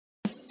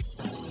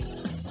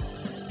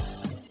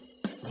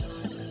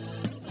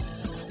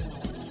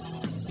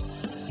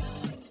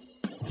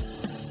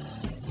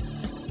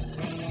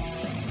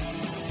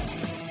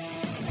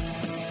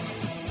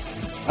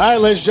All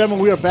right, ladies and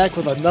gentlemen, we are back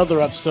with another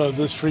episode of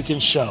This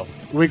Freaking Show,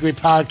 weekly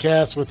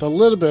podcast with a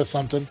little bit of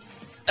something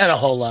and a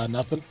whole lot of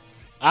nothing.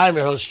 I'm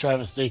your host,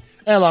 Travis D,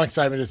 and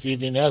alongside me this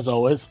evening, as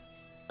always,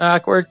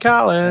 Awkward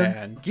Colin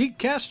and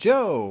Geekcast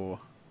Joe.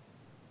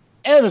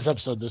 And this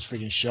episode of This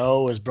Freaking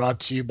Show is brought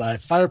to you by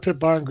Fire Pit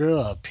Bar and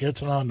Grill of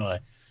Pearton, Illinois.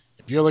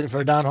 If you're looking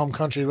for a down-home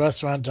country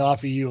restaurant to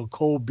offer you a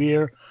cold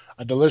beer,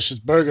 a delicious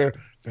burger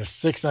for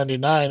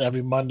 $6.99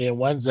 every Monday and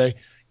Wednesday,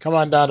 come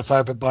on down to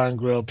Fire Pit Bar and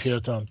Grill,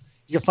 Pearton.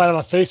 You can find them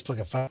on Facebook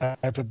at Fire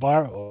Pit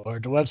Bar or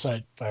the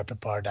website,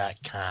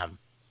 firepitbar.com.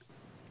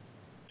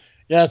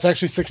 Yeah, it's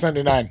actually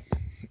 $6.99.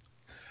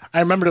 I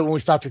remembered it when we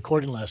stopped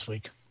recording last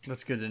week.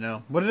 That's good to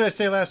know. What did I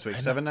say last week?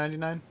 $7.99?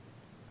 Did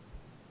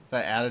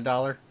I add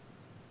 $1?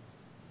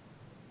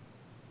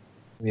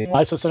 Yeah.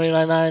 I said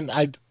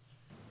 $7.99.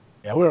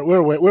 Yeah,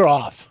 we're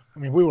off. I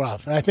mean, we were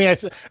off. I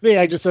think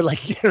I just said like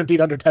guaranteed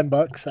under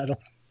 $10. I don't.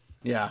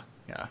 Yeah.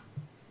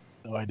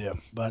 No idea,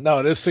 but no,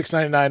 it is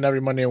 $6.99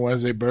 every Monday and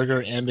Wednesday.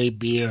 Burger and a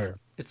beer.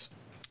 It's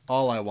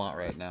all I want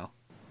right now.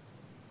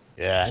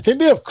 Yeah, I think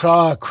they have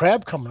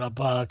crab coming up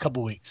a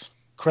couple weeks.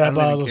 Crab,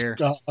 I don't even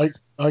care.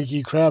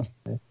 Iggy crab.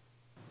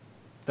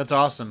 That's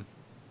awesome.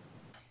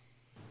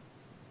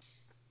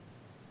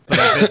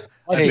 But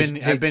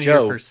I've been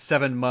here for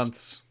 7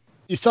 months.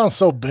 You sound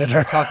so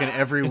bitter. Talking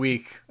every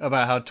week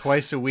about how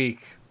twice a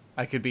week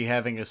I could be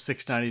having a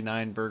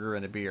 $6.99 burger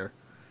and a beer.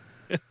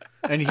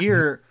 And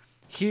here,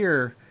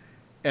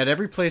 at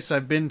every place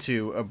I've been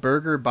to, a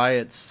burger by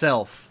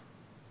itself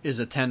is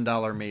a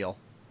 $10 meal.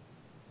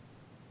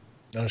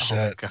 No shit.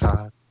 Oh,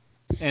 God.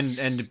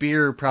 And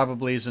beer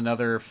probably is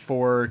another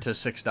 $4 to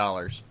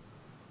 $6.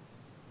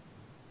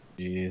 Jeez.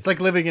 It's like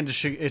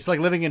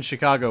living in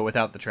Chicago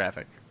without the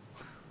traffic.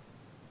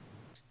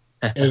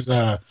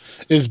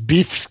 Is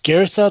beef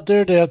scarce out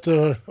there? They have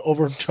to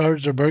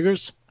overcharge their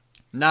burgers?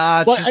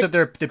 Nah, it's just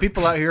that the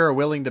people out here are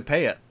willing to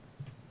pay it.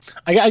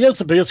 I guess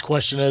the biggest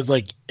question is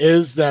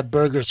is that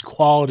burger's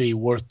quality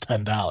worth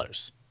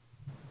 $10?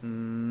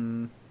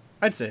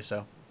 I'd say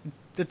so.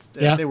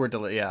 Yeah? They were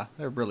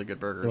they're really good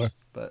burgers. Sure.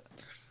 But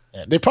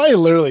yeah, they probably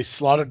literally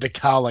slaughtered the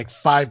cow like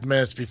 5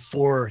 minutes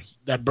before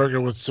that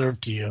burger was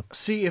served to you.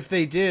 see, if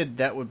they did,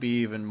 that would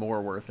be even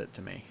more worth it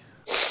to me.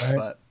 Right?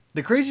 But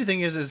the crazy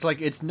thing is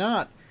like it's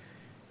not.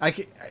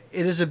 It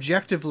is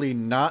objectively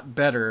not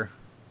better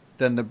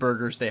than the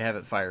burgers they have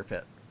at Fire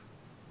Pit.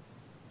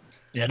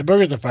 Yeah, the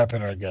burgers at Fire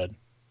Pit are good.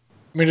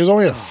 I mean, there's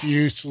only a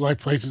few select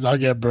places I'll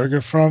get a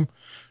burger from.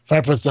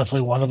 Fire Pit's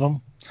definitely one of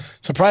them.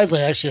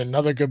 Surprisingly, actually,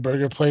 another good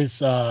burger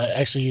place,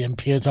 actually in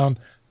Peartown.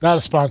 Not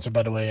a sponsor,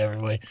 by the way,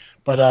 everybody.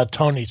 But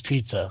Tony's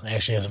Pizza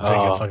actually has some pretty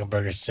good fucking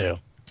burgers, too.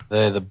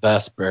 They're the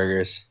best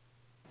burgers.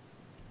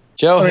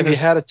 Joe, have you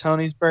had a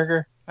Tony's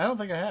burger? I don't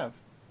think I have.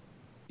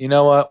 You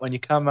know what? When you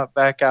come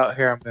back out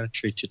here, I'm going to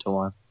treat you to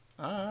one.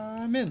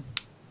 I'm in.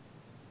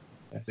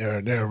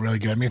 They're really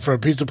good. I mean, for a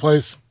pizza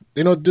place,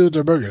 they don't do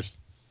their burgers.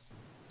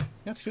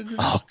 That's good.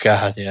 Oh,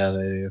 God, yeah,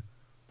 they do.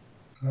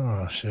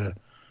 Oh, shit.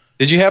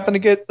 Did you happen to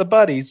get the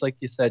buddies, like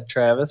you said,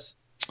 Travis?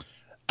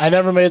 I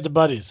never made the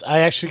buddies.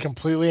 I actually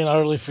completely and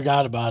utterly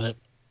forgot about it.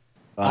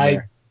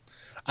 I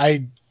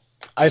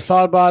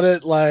thought about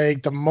it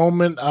like the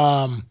moment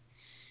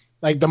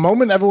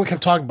everyone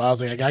kept talking about it, I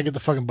was like, I gotta get the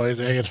fucking buddies,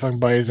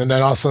 and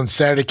then all of a sudden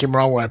Saturday came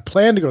around where I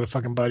planned to go to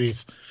fucking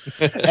buddies.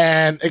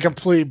 And it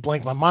completely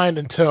blanked my mind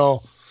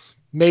until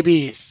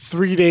maybe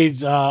 3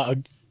 days ago.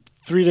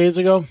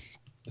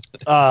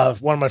 One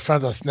of my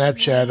friends on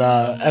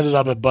Snapchat ended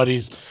up at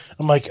buddies.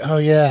 I'm like, oh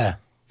yeah.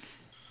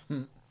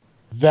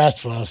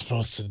 That's what I was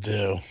supposed to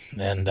do.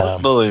 And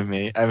believe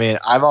me, I mean,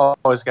 I've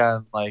always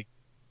gotten like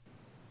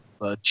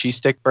the cheese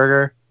stick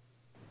burger,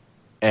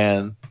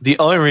 and the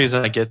only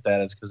reason I get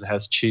that is because it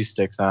has cheese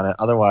sticks on it.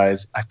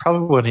 Otherwise, I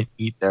probably wouldn't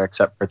eat there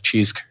except for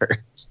cheese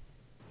curds.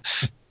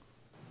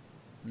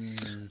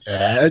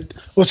 Yeah.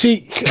 Well,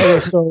 see,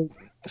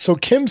 so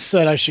Kim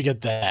said I should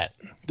get the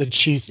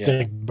cheese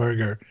stick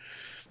burger.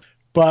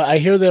 But I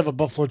hear they have a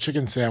buffalo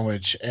chicken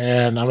sandwich,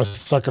 and I'm a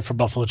sucker for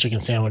buffalo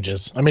chicken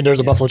sandwiches. I mean, there's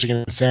a buffalo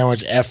chicken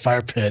sandwich at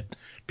Fire Pit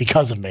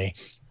because of me.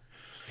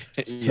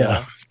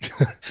 Yeah.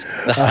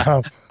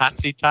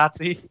 Hotsy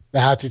Totsy? The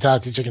Hotsy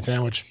Totsy chicken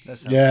sandwich. That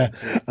sounds good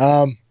too.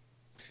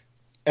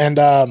 And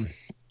I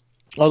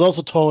was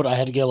also told I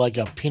had to get like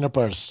a peanut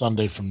butter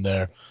sundae from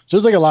there. So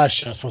there's like a lot of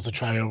shit I'm supposed to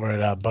try over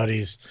at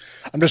Buddy's.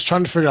 I'm just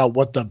trying to figure out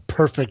what the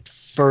perfect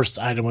first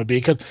item would be,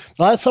 because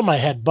the last time I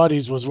had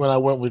Buddies was when I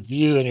went with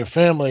you and your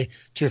family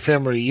to your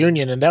family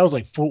reunion, and that was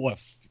like 14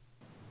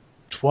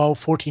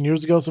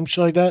 years ago, some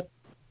shit like that.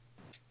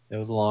 It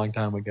was a long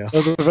time ago.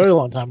 It was a very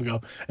long time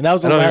ago, and that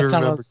was the last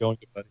time I was going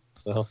to Buddies.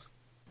 So.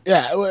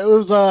 Yeah, it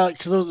was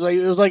because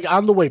it was like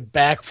on the way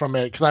back from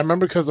it, because I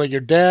remember like your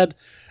dad.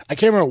 I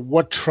can't remember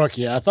what truck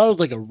he had. I thought it was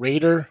like a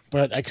Raider,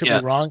 but I could be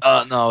wrong.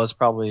 No, it was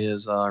probably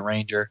his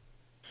Ranger.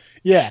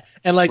 Yeah,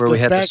 and like where we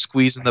had to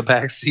squeeze in the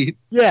back seat.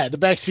 Yeah, the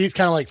back seat's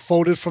kind of like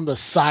folded from the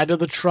side of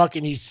the truck,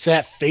 and you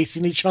sat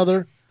facing each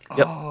other.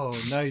 Yep.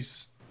 Oh,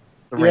 nice.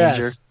 The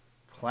Ranger. Yes.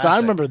 So I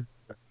remember.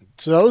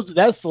 So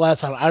that's the last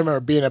time I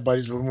remember being at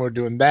Buddies when we were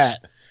doing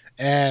that,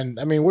 And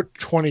I mean, we're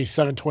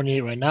 27,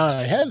 28 right now. And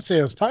I had to say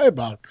it was probably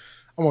about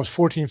almost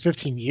 14,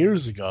 15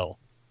 years ago.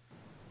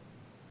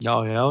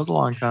 Oh yeah, it was a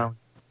long time.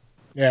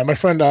 Yeah, my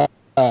friend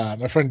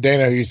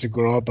Dana, who used to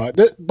grow up,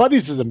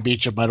 Buddy's is in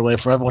Beecher, by the way,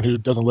 for everyone who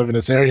doesn't live in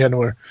this area and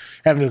we're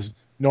having this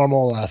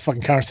normal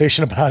fucking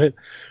conversation about it.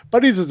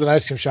 Buddy's is an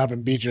ice cream shop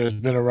in Beecher. It's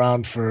been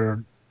around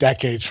for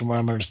decades, from what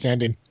I'm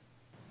understanding.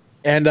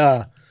 And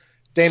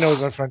Dana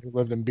was my friend who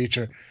lived in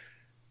Beecher,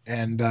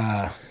 and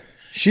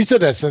she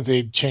said that since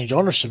they changed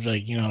ownership,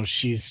 like,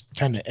 she's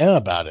kind of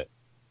about it.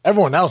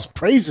 Everyone else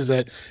praises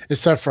it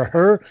except for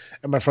her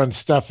and my friend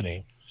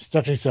Stephanie.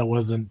 Stephanie said it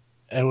wasn't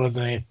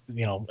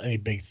any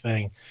big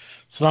thing.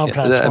 So now I'm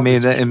kind of. I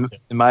mean, in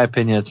my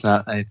opinion, it's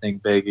not anything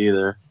big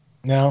either.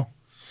 No,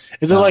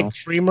 is it like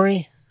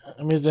Creamery?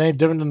 I mean, is it any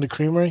different than the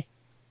Creamery?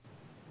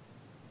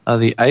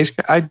 The ice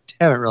cream. I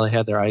haven't really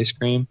had their ice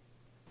cream,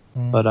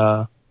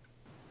 but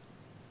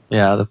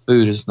yeah, the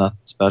food is nothing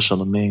special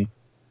to me.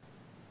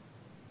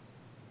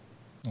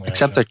 Yeah,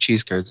 except their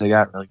cheese curds. They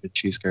got really good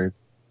cheese curds.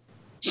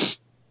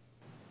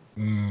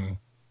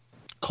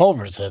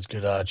 Culver's has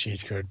good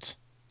cheese curds.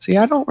 See,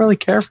 I don't really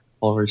care for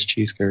Culver's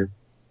cheese curd.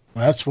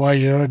 Well, that's why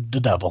you're the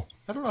devil.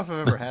 I don't know if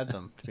I've ever had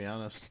them, to be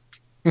honest.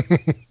 Yeah,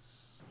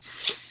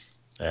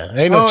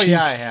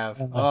 I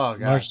have. Oh,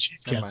 God.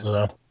 Cheese Castle,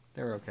 though.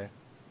 They were okay.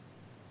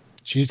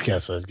 Cheese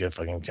Castle is good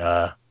fucking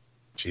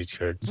cheese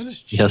curds. What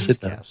is Cheese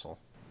Castle?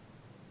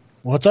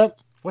 What's up?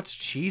 What's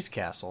Cheese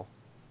Castle?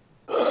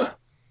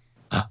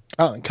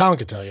 Colin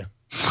could tell you.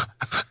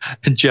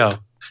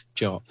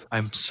 Joe,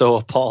 I'm so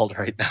appalled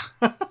right now.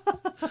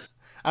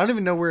 I don't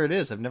even know where it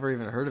is. I've never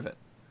even heard of it.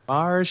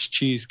 Mars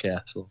Cheese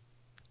Castle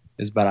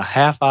is about a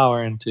half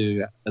hour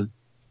into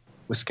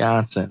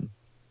Wisconsin.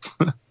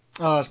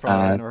 Oh, that's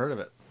probably I've never heard of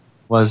it.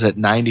 Was it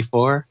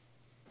 94?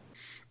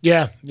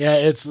 Yeah,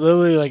 it's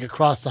literally like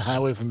across the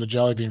highway from the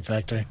Jelly Bean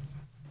factory.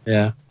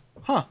 Yeah.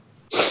 Huh.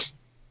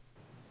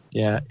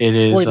 Yeah, it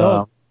is. Wait,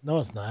 no,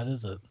 it's not,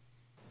 is it?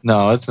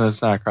 No, it's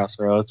not across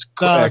the road. It's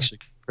actually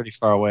pretty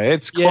far away.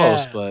 It's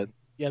close, but...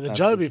 Yeah, the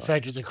Jelly Bean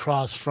factory is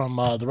across from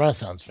the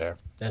Renaissance Fair.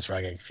 That's where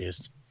I get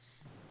confused.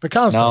 But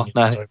Colin's not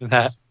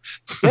that.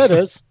 Yeah, it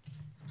is.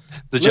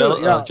 The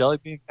Jelly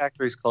Bean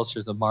factory is closer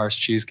to the Mars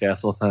Cheese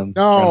Castle than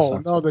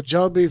the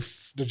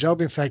Jelly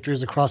Bean factory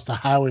is across the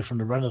highway from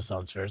the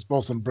Renaissance Fair. It's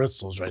both in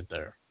Bristol's right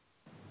there.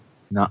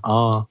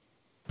 Nuh-uh.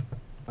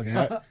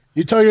 Okay,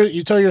 you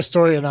tell your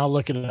story and I'll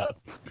look it up.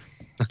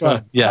 Go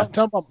ahead. Yeah.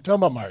 Tell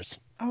about Mars.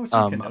 Oh, it's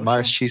in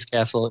Mars Cheese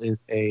Castle is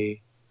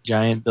a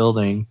giant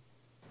building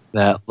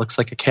that looks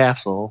like a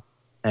castle,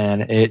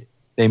 and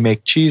they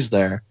make cheese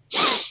there.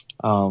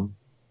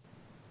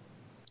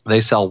 They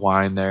sell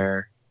wine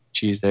there,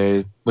 cheese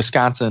there.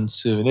 Wisconsin,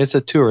 it's a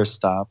tourist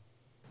stop.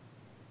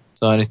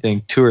 So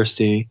anything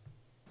touristy,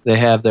 they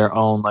have their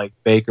own like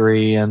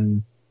bakery,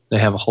 and they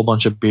have a whole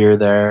bunch of beer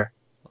there.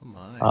 Oh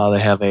my.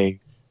 They have a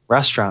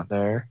restaurant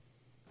there.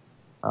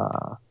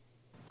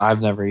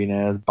 I've never eaten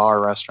it. It's a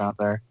bar restaurant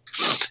there.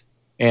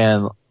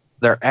 And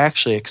they're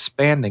actually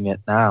expanding it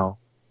now,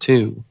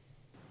 too.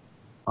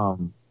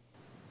 And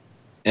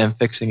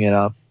fixing it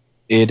up.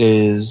 It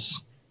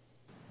is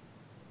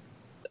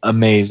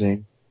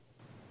amazing.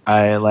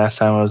 Last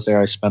time I was there,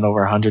 I spent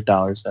over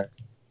 $100 there.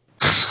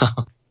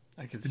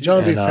 I can see the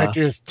Jelly Bean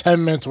factory is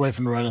 10 minutes away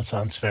from the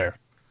Renaissance Fair.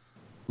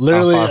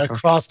 Literally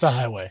across the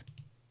highway.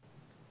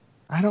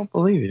 I don't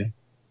believe you.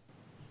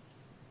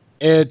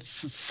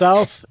 It's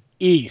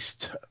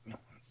southeast.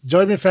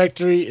 Jelly Bean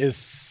factory is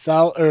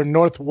south or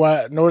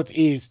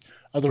northeast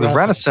of the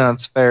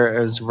Renaissance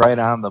Fair is right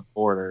on the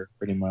border,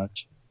 pretty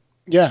much.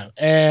 Yeah,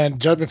 and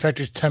Jelly Bean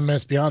factory is 10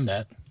 minutes beyond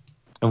that.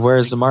 And where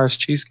is the Mars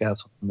Cheese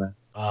Castle from that?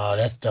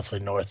 That's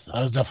definitely north.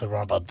 I was definitely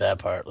wrong about that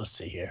part. Let's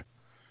see here.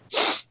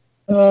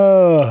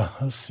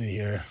 Let's see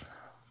here.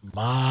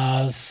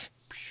 Mars.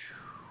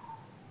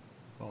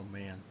 Oh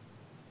man.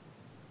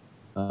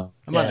 I'm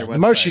on their website.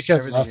 Mars Cheese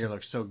Castle Everything here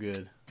looks so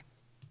good.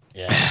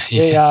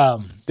 Yeah.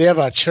 They have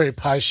a cherry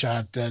pie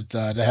shop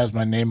that has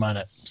my name on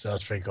it, so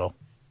that's pretty cool.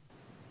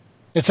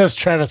 It says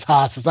Travis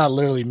Haas. It's not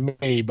literally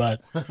me,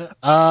 but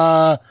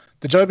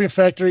the Jelly Bean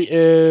factory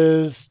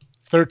is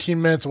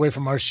 13 minutes away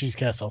from Mars Cheese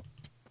Castle.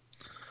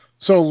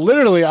 So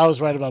literally, I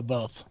was right about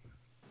both.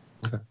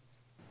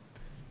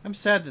 I'm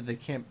sad that they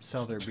can't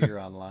sell their beer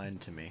online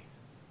to me.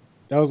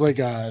 That was like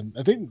I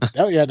think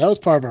that was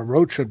part of our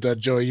road trip that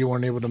Joey you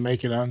weren't able to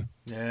make it on.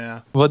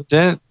 Yeah. Well,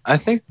 did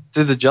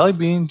the Jelly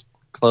Bean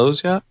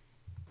close yet?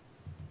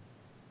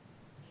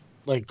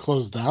 Like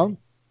closed down?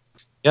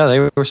 Yeah, they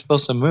were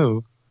supposed to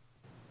move.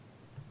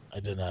 I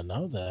did not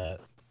know that.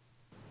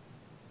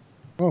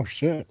 Oh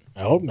shit!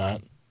 I hope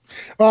not.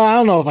 Well, I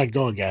don't know if I'd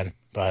go again,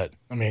 but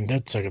I mean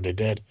that's like what they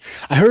did.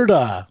 I heard.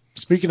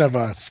 Speaking of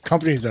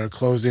companies that are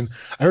closing,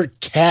 I heard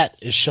Cat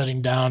is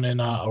shutting down in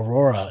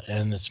Aurora,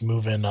 and it's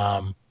moving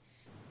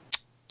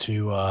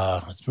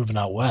it's moving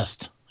out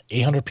west.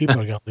 800 people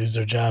are gonna lose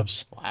their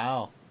jobs.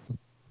 Wow.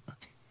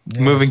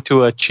 Yes. Moving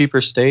to a cheaper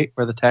state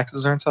where the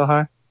taxes aren't so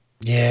high.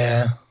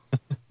 Yeah.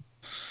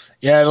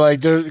 Yeah, like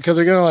they're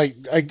gonna like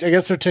I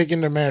guess they're taking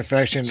their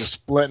manufacturing and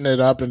splitting it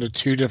up into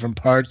two different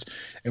parts,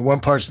 and one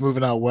part's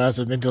moving out west,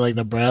 I think to like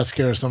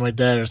Nebraska or something like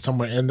that, or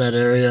somewhere in that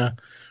area.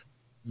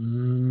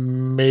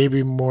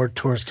 Maybe more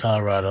towards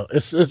Colorado.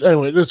 It's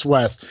anyway this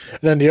west,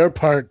 and then the other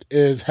part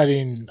is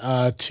heading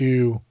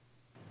to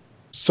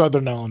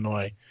southern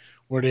Illinois,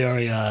 where they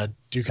already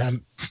do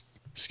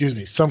excuse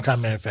me, some kind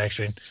of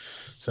manufacturing.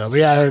 So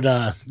we heard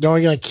they're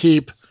only gonna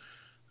keep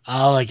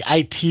like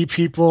IT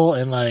people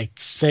and like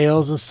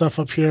sales and stuff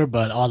up here,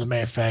 but all the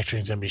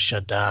manufacturing's gonna be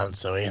shut down.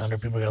 So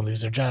 800 people are gonna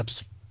lose their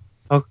jobs.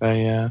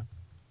 Okay, yeah.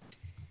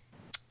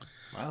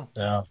 Wow.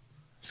 So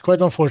it's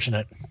quite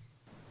unfortunate.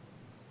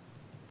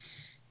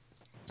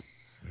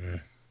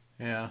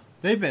 Yeah,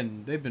 they've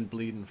been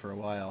bleeding for a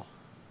while.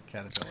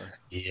 Caterpillar.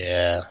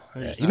 Yeah.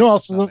 They're just You know what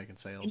else not making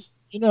sales.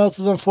 You know what else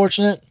is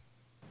unfortunate?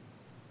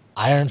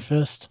 Iron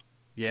Fist.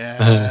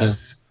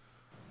 Yes.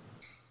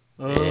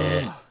 Ugh.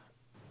 Yeah.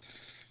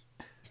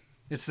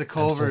 It's the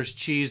Culver's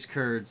cheese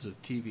curds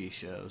of TV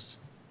shows.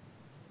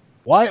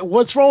 Why?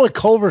 What's wrong with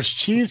Culver's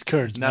cheese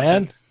curds,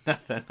 man?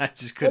 Nothing. I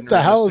just couldn't What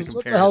the hell resist is the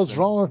what the comparison. hell's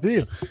wrong with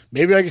you?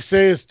 Maybe I could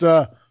say it's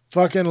the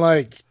fucking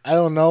like I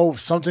don't know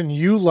something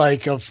you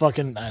like of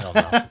fucking I don't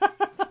know.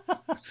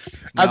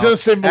 I was No, gonna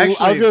say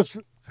actually- I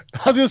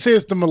was gonna say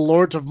it's the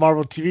Malort of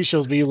Marvel TV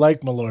shows, but you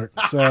like Malort,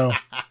 so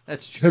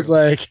That's true. it's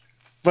like,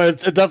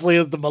 but it definitely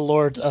is the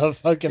Malort of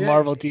fucking Yeah,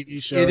 Marvel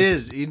TV shows. It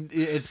is.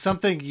 It's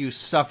something you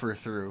suffer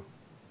through.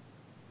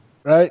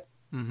 right.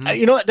 Mhm.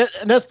 You know what,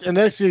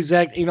 that's the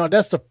exact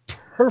that's the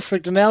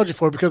perfect analogy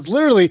for it because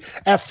literally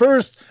at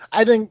first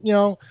I didn't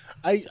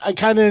I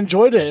kind of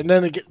enjoyed it and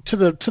then it get to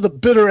the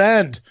bitter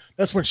end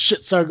that's when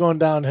shit started going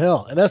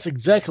downhill and that's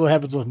exactly what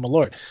happens with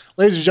Malort.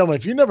 Ladies and gentlemen,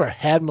 if you never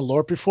had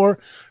Malort before,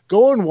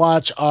 go and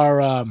watch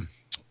our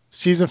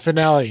season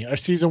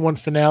 1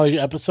 finale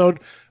episode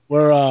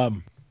where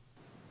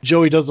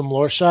Joey does the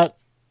Malort shot.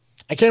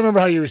 I can't remember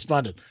how you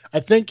responded.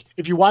 I think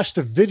if you watch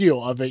the video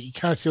of it, you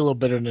kind of see a little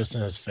bitterness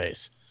in his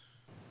face.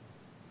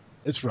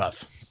 It's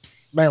rough.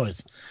 But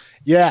anyways,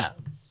 yeah.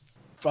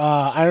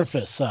 Iron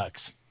Fist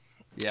sucks.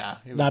 Yeah.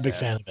 it was Not a big bad.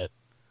 fan of it.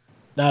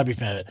 Not a big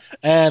fan of it.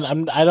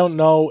 And I don't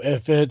know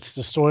if it's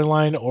the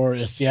storyline or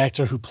it's the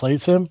actor who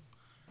plays him.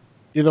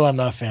 Either way, I'm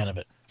not a fan of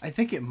it. I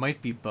think it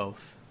might be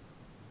both.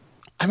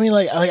 I mean,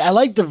 I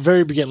like the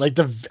very beginning, like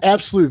the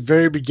absolute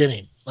very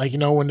beginning. Like,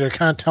 when they're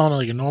kind of telling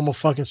like a normal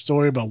fucking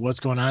story about what's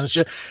going on and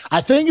shit.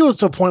 I think it was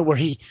to a point where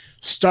he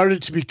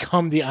started to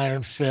become the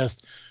Iron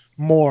Fist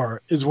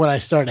more is when I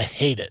started to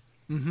hate it.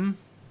 Mm-hmm.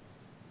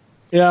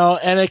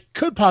 And it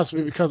could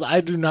possibly be because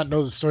I do not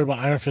know the story about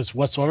Iron Fist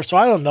whatsoever, so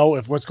I don't know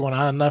if what's going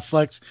on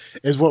Netflix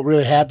is what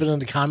really happened in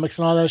the comics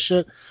and all that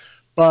shit.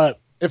 But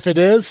if it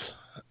is,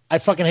 I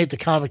fucking hate the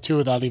comic too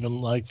without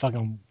even like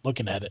fucking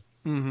looking at it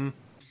Mm-hmm.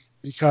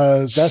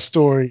 because that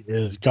story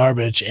is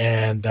garbage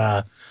and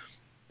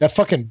that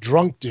fucking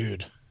drunk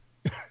dude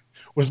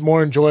was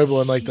more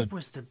enjoyable in like He the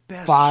was the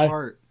best 5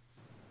 part.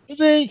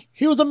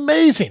 he was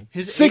amazing.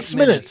 His 6 8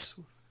 minutes.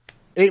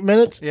 8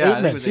 minutes? Yeah, 8 I think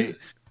it minutes. was 8.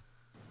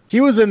 He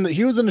was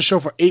in the show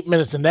for 8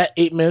 minutes, and that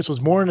 8 minutes was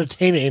more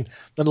entertaining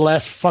than the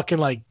last fucking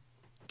like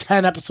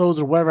 10 episodes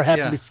or whatever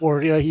happened Yeah.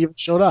 before he even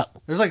showed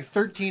up. There's like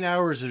 13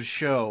 hours of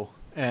show,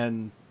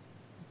 and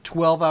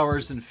 12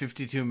 hours and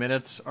 52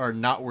 minutes are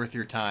not worth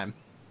your time.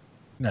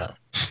 No.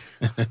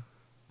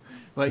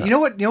 But you know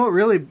what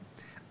really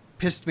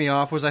pissed me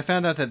off was I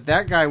found out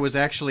that guy was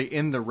actually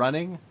in the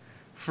running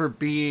for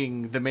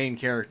being the main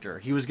character.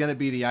 He was going to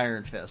be the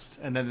Iron Fist,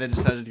 and then they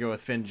decided to go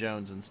with Finn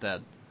Jones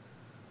instead.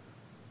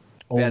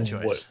 Bad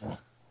choice.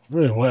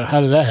 Really?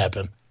 How did that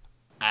happen?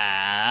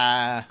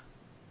 I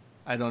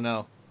don't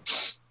know.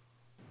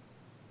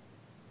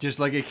 Just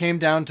like it came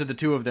down to the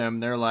two of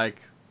them, they're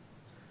like,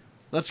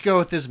 let's go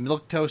with this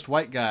milquetoast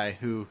white guy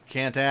who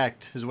can't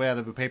act his way out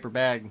of a paper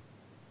bag.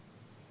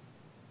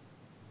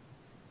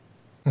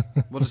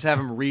 We'll just have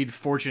him read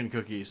fortune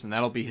cookies, and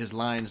that'll be his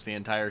lines the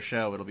entire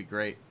show. It'll be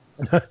great.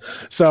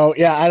 So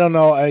yeah, I don't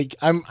know.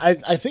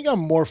 I think I'm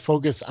more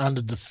focused on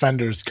the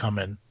Defenders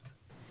coming.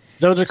 Is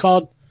that what they're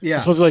called? Yeah.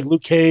 It's supposed to be like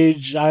Luke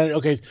Cage.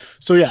 Okay,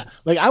 so yeah,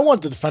 like I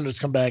want the Defenders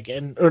to come back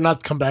or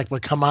not come back,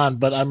 but come on.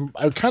 But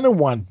I kind of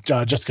want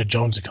Jessica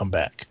Jones to come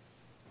back.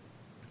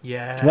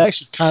 Yes.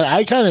 'Cause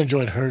I kind of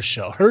enjoyed her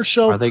show. Her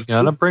show. Are they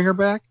gonna bring her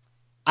back?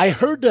 I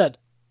heard that.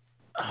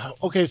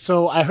 Okay,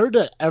 so I heard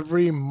that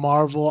every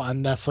Marvel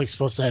on Netflix is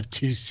supposed to have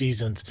 2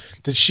 seasons.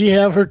 Did she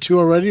have her 2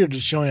 already, or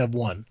did she only have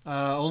 1?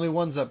 Only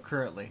one's up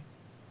currently.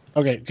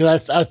 Okay,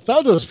 because I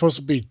thought it was supposed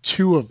to be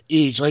 2 of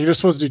each. Like they're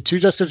supposed to do 2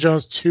 Jessica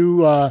Jones,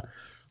 2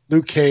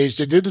 Luke Cage.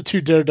 They did the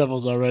 2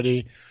 Daredevils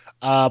already.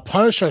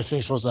 Punisher, I think,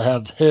 is supposed to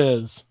have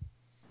his,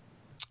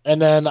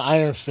 and then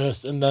Iron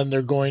Fist, and then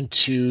they're going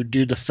to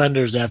do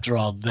Defenders after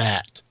all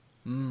that.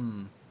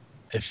 Mm.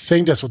 I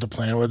think that's what the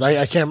plan was.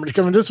 I can't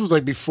remember. I mean, this was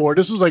like before.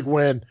 This was like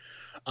when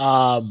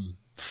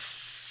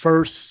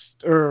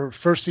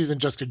first season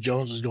Jessica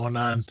Jones was going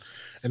on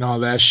and all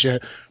that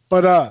shit.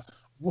 But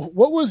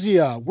what was the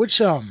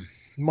which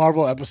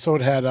Marvel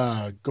episode had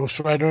Ghost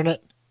Rider in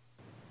it?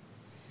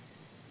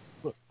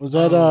 Was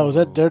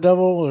that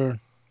Daredevil or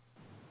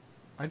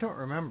I don't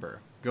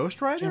remember.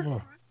 Ghost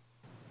Rider?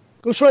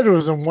 Ghost Rider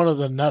was in one of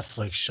the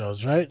Netflix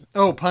shows, right?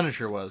 Oh,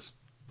 Punisher was.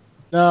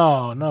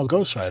 No,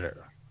 Ghost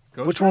Rider.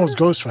 Ghost Which Rider? one was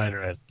Ghost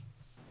Rider in?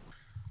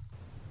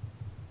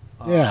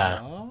 Yeah.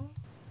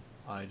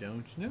 I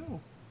don't know.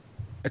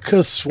 I could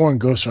have sworn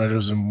Ghost Rider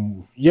was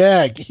in.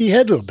 Yeah, he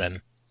had to have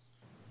been.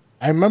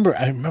 I remember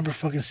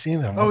fucking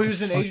seeing him. Oh, What he the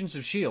was in fuck? Agents of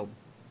S.H.I.E.L.D.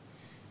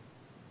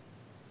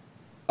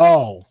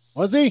 Oh,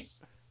 was he?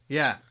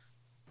 Yeah.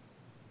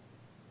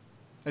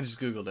 I just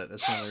Googled it.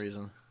 That's the only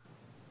reason.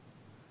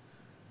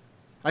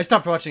 I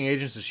stopped watching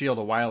Agents of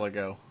S.H.I.E.L.D. a while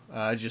ago.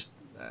 I just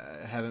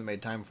haven't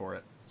made time for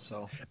it.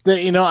 So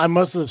I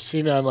must have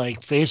seen it on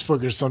like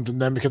Facebook or something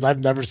then because I've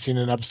never seen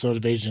an episode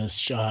of Agent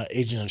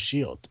of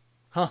Shield.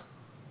 Huh.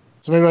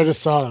 So maybe I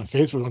just saw it on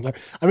Facebook one time.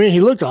 I mean, he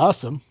looked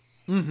awesome.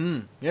 Mm-hmm.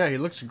 Yeah, he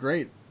looks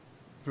great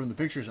from the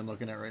pictures I'm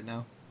looking at right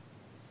now.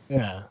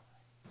 Yeah.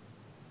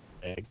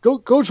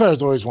 Ghost Rider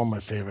is always one of my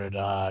favorite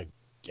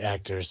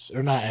actors,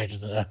 or not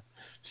actors,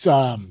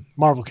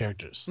 Marvel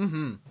characters.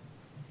 Mm-hmm.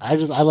 I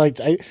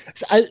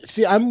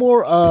see. I'm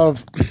more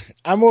of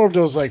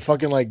those like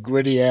fucking like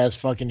gritty ass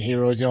fucking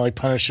heroes, like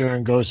Punisher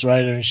and Ghost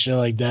Rider and shit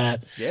like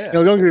that. Yeah.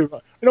 Don't get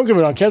me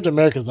wrong, Captain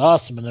America's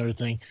awesome and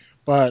everything,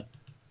 but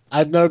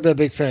I've never been a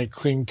big fan of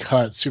clean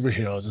cut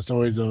superheroes. It's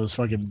always those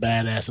fucking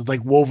badass. It's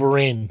like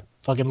Wolverine,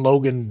 fucking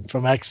Logan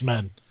from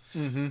X-Men.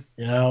 Mm-hmm.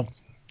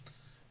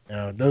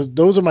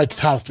 Those are my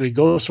top three: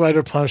 Ghost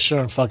Rider, Punisher,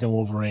 and fucking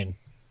Wolverine.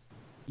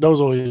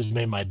 Those always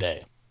made my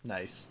day.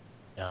 Nice.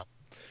 Yeah,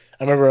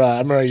 I remember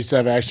I used to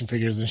have action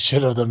figures and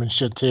shit of them and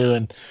shit too,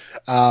 and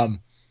I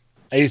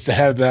used to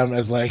have them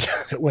as like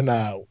when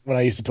I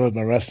used to put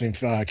my wrestling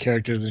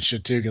characters and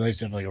shit too, because I used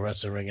to have like a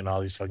wrestling ring and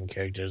all these fucking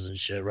characters and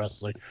shit,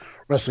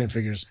 wrestling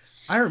figures.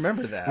 I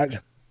remember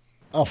that.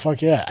 Oh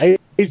fuck yeah! I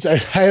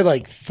had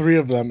like three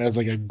of them as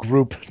like a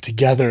group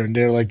together, and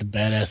they're like the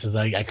badasses.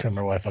 I couldn't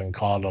remember what I fucking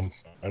called them.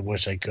 I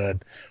wish I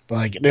could, but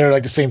like they're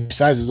like the same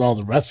size as all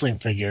the wrestling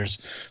figures,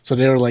 so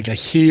they were like a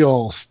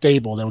heel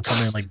stable that would come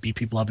in and like beat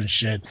people up and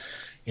shit,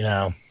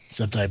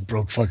 Except I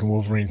broke fucking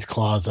Wolverine's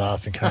claws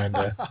off and kind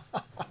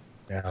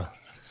of,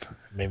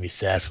 made me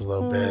sad for a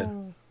little bit.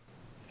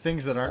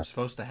 Things that aren't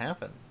supposed to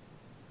happen.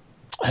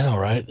 I know,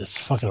 right?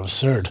 It's fucking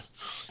absurd.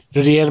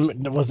 Was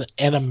it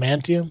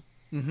adamantium?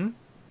 Mm-hmm.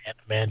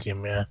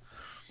 Adamantium, yeah.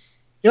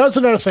 That's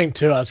another thing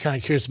too. I was kind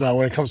of curious about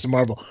when it comes to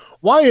Marvel.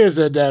 Why is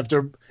it that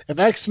if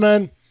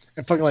X-Men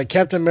and fucking like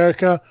Captain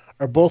America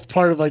are both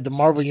part of like the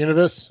Marvel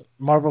universe,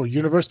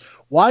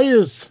 why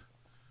is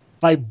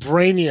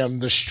vibranium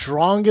the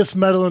strongest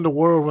metal in the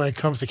world when it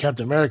comes to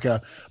Captain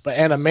America, but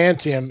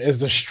adamantium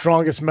is the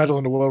strongest metal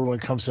in the world when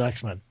it comes to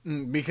X-Men?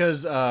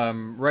 Because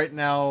right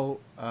now,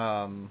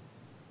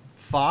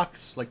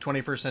 Fox, like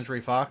 21st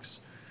Century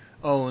Fox,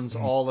 owns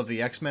all of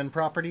the X-Men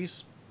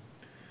properties.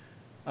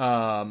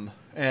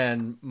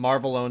 And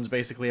Marvel owns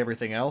basically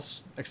everything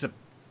else except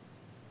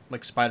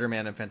like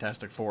Spider-Man and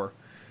Fantastic Four.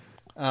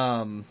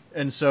 And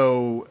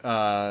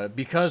so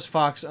because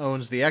Fox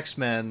owns the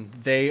X-Men,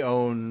 they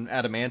own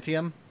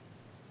adamantium.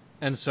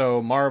 And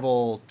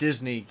so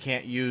Disney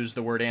can't use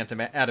the word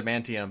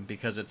adamantium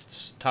because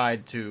it's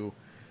tied to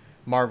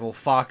Marvel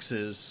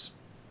Fox's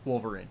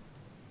Wolverine.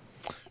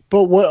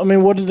 But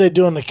what did they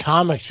do in the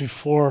comics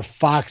before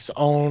Fox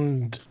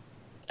owned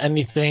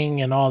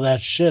anything and all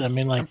that shit? I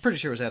mean, like, I'm pretty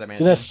sure it was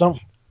adamantium.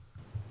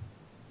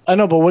 I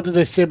know, but what did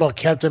they say about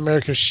Captain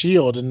America's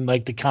shield in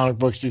like the comic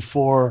books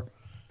before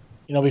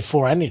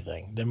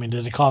anything? I mean,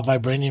 did they call it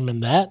vibranium in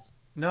that?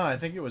 No, I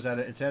think it's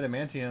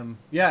adamantium.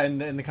 Yeah,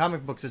 in the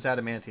comic books, it's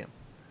adamantium.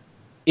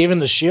 Even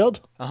the shield?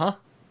 Uh-huh.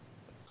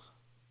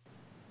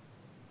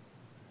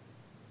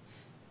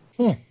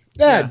 Yeah.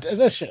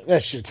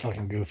 That shit's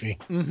fucking goofy.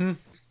 Mm-hmm.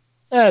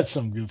 That's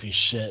some goofy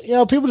shit.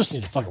 People just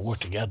need to fucking work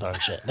together on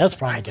shit. That's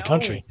problem with the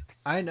country.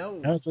 I know.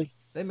 It's like,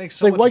 they make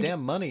so much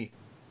damn money.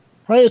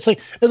 Right? It's like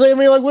I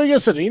mean, like what you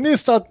said, you need to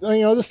stop.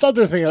 Just stop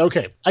there thinking,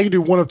 okay, I can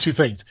do one of two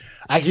things.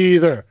 I can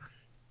either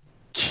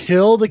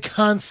kill the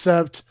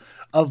concept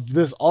of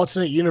this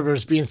alternate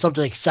universe being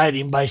something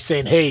exciting by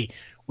saying, hey,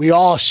 we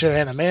all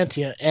share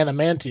adamantium,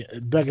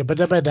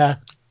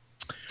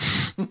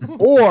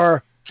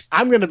 or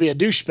I'm going to be a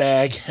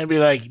douchebag and be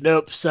like,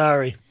 nope,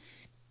 sorry.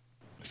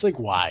 It's like,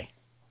 why?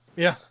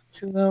 Yeah.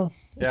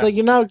 It's like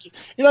you're not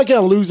going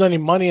to lose any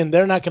money, and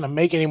they're not going to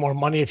make any more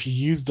money if you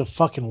use the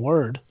fucking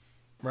word.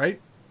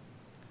 Right.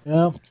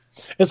 Yeah.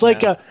 It's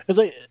like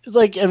it's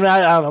like and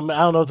I don't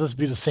know if this would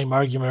be the same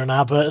argument or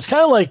not, but it's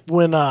kind of like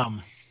when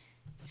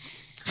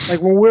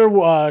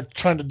we're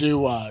trying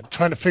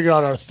to figure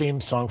out our theme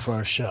song for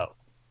our show.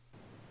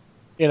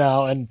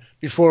 And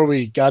before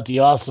we got the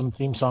awesome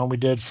theme song we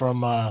did from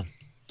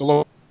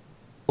the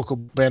local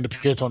band of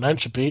Peatone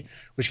Entropy,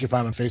 which you can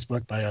find on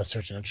Facebook by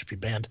searching Entropy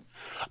Band.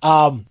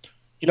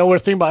 We're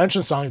thinking about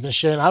entrance songs and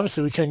shit, and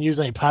obviously we couldn't use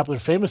any popular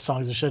famous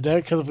songs and shit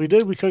there, because if we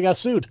did, we could have got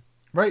sued.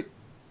 Right.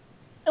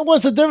 And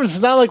what's the difference?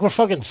 It's not like we're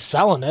fucking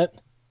selling it.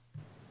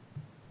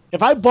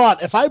 if I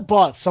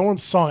bought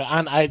someone's song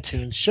on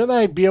iTunes, shouldn't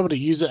I be able to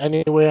use it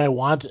any way I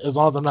want as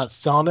long as I'm not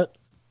selling it?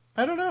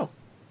 I don't know.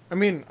 I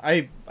mean,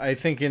 I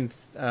think in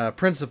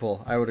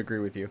principle, I would agree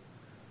with you.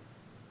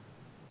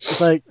 It's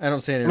like I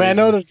don't see any. I mean,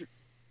 reason.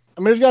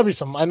 there's gotta be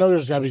some. I know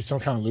there's gotta be some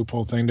kind of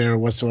loophole thing there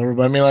whatsoever.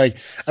 But I mean, like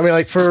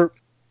for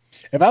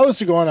if I was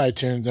to go on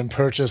iTunes and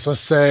purchase,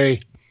 let's say,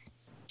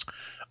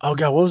 oh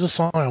god, what was the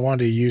song I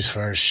wanted to use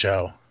for our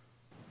show?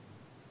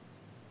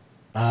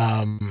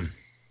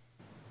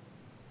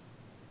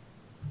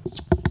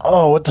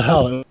 Oh, what the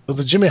hell? It was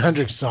a Jimi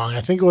Hendrix song.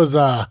 I think it was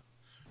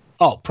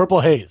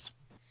Purple Haze.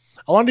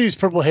 I wanted to use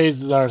Purple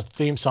Haze as our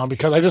theme song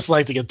because I just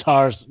like the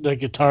guitar in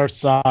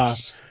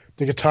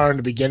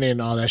the beginning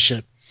and all that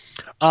shit.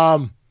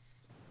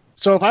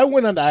 So if I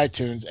went onto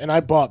iTunes and I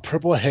bought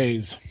Purple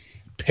Haze,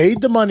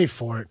 paid the money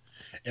for it,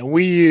 and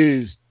we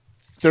used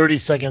 30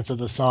 seconds of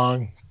the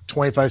song,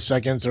 25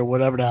 seconds or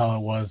whatever the hell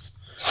it was,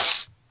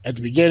 at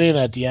the beginning and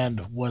at the end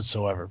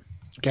whatsoever,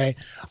 okay?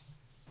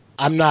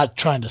 I'm not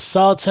trying to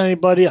sell it to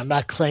anybody. I'm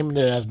not claiming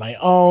it as my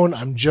own.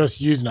 I'm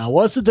just using it. Now,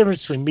 what's the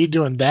difference between me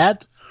doing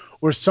that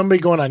or somebody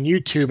going on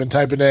YouTube and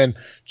typing in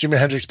Jimi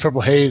Hendrix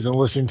Purple Haze and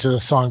listening to the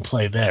song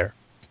play there?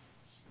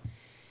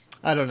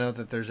 I don't know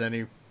that there's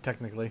any,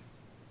 technically.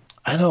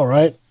 I know,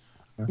 right?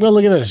 Well,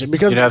 look at this.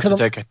 Because You'd have to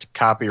take a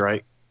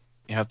copyright.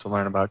 You have to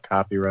learn about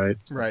copyright.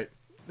 Right.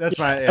 That's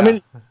my. Yeah. I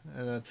mean,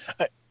 that's.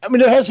 I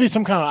mean, there has to be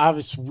some kind of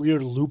obvious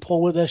weird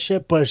loophole with that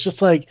shit, but it's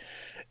just like,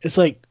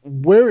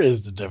 where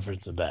is the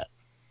difference in that?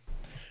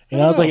 You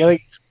know, it's like, I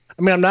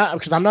mean,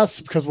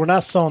 because we're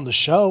not selling the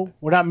show.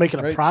 We're not making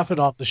a profit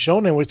off the show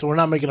anyway, so we're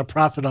not making a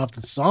profit off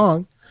the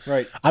song.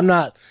 Right. I'm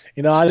not,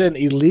 I didn't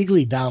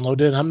illegally download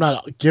it. I'm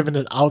not giving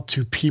it out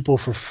to people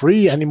for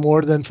free any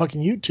more than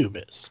fucking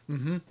YouTube is.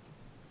 Mm-hmm.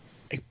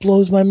 It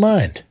blows my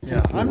mind.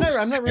 Yeah, I'm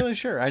not really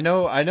sure. I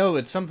know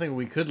it's something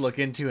we could look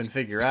into and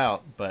figure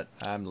out, but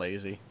I'm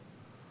lazy.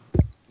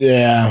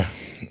 Yeah.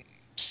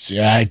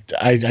 Yeah,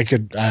 I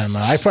could, I don't know.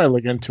 I probably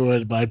look into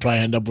it, but I probably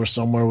end up with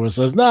somewhere where it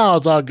says, no,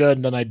 it's all good,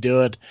 and then I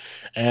do it,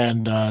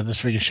 and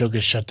this freaking show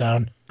gets shut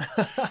down.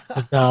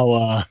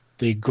 Now,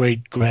 the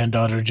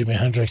great-granddaughter Jimi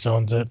Hendrix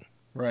owns it.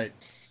 Right.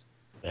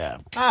 Yeah.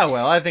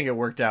 Well, I think it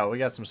worked out. We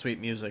got some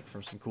sweet music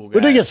from some cool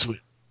guys.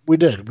 We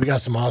did. We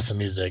got some awesome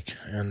music,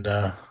 and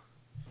I'm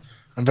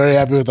very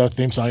happy with our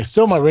theme song. It's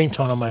still my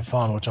ringtone on my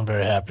phone, which I'm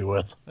very happy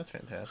with. That's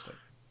fantastic.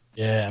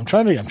 Yeah, I'm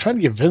trying to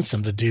convince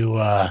them to do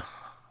a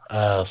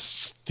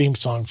theme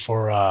song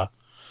for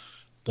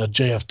the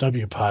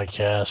JFW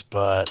podcast,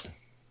 but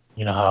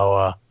you know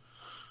how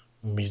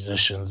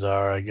musicians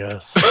are, I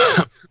guess.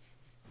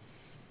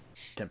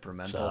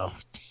 Temperamental. So,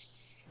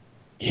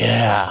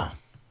 yeah,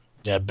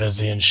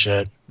 busy and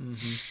shit.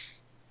 Mm-hmm.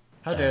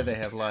 How dare they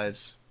have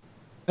lives?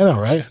 I know,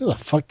 right? Who the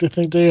fuck do you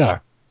think they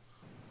are?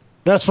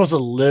 They're not supposed to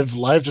live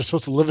life. They're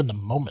supposed to live in the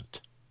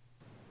moment.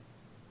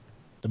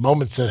 The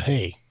moment said,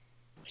 hey,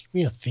 make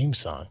me a theme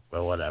song.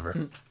 But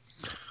whatever.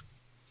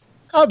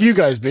 How have you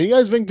guys been? You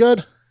guys been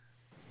good?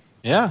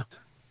 Yeah.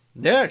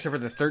 Yeah, except for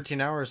the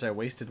 13 hours I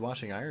wasted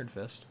watching Iron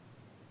Fist.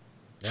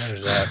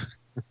 There's that.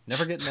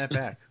 Never getting that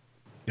back.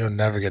 You'll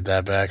never get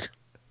that back.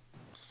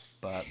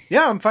 But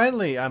yeah, I'm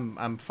finally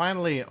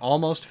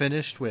almost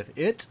finished with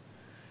it.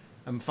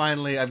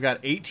 I've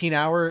got 15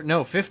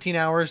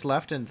 hours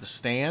left in The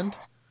Stand.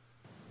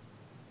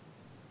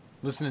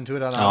 Listening to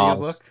it on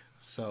audiobook.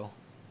 So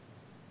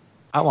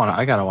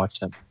I gotta watch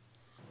that.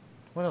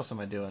 what else am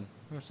I doing?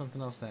 There's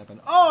something else that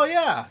happened. Oh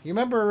yeah, you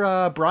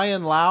remember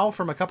Brian Lau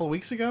from a couple of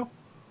weeks ago?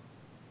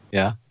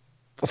 Yeah.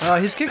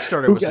 His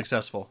Kickstarter was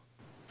successful.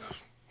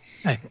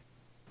 Hey.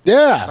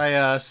 Yeah. By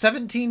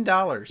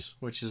 $17,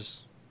 which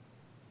is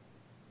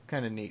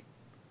kind of neat.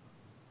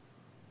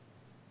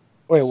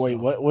 Wait,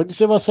 what did you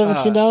say about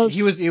 $17?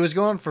 He was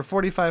going for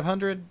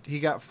 $4,500.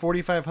 He got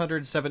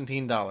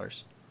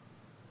 $4,500,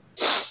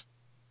 $17.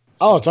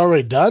 Oh, it's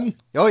already done?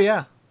 Oh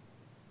yeah.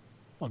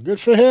 Well, good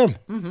for him.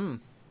 Mm-hmm.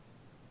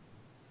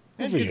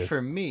 And good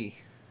for me.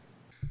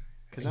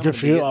 Because I'm Good going to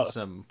for be you. getting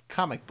some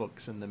comic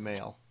books in the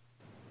mail.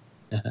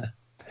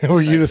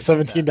 Were you the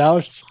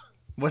 $17?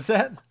 What's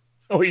that?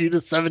 Were you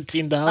the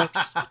 $17?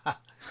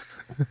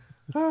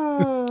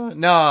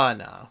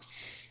 No.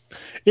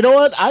 You know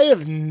what? I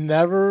have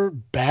never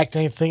backed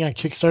anything on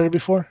Kickstarter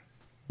before.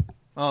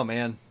 Oh,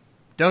 man.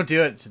 Don't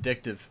do it. It's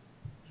addictive.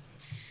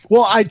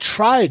 Well, I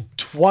tried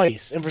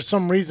twice, and for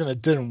some reason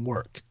it didn't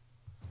work.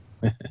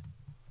 And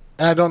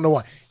I don't know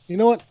why. You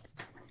know what?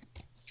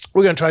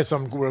 We're going to try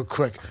something real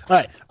quick. All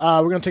right.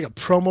 We're going to take a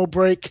promo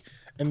break,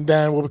 and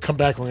then we'll come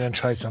back and we're going to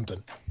try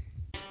something.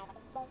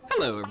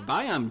 Hello,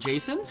 everybody. I'm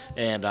Jason.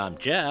 And I'm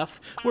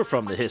Jeff. We're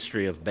from the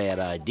History of Bad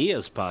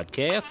Ideas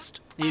podcast.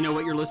 You know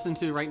what you're listening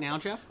to right now,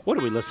 Jeff? What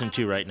are we listening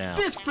to right now?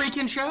 This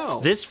freaking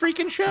show. This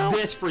freaking show?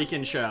 This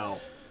freaking show.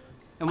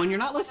 And when you're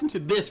not listening to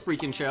this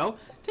freaking show,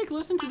 take a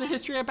listen to the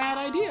History of Bad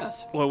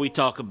Ideas. Where we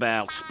talk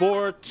about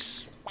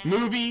sports,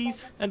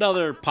 movies, and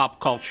other pop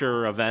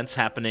culture events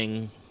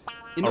happening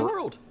in the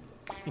world.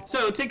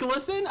 So take a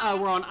listen.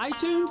 We're on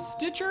iTunes,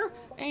 Stitcher,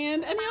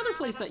 and any other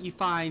place that you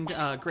find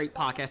great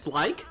podcasts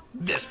like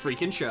This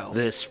Freaking Show.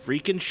 This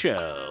Freaking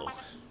Show.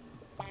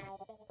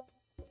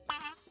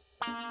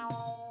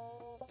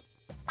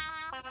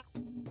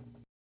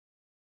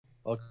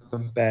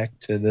 Welcome back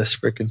to This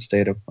Frickin'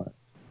 State of Mind.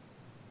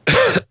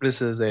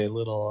 This is a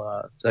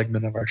little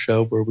segment of our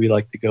show where we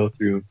like to go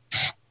through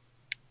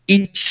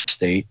each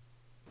state,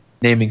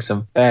 naming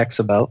some facts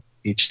about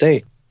each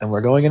state. And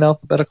we're going in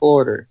alphabetical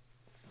order.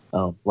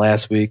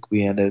 Last week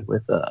we ended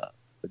with the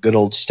good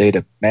old state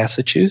of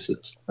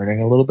Massachusetts,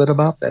 learning a little bit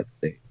about that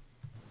state.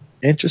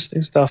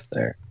 Interesting stuff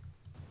there.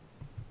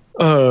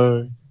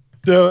 Now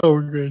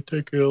we're going to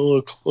take it a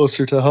little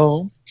closer to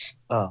home.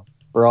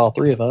 For all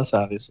three of us,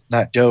 obviously.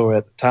 Not Joe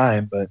at the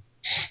time, but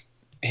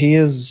he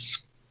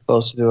is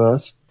close to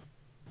us.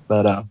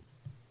 But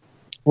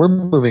we're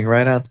moving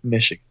right on to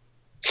Michigan.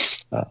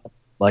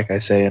 Like I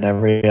say in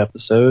every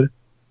episode,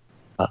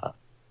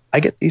 I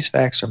get these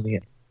facts from the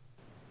internet.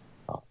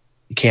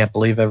 You can't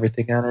believe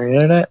everything on the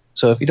internet,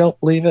 so if you don't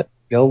believe it,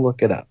 go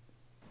look it up.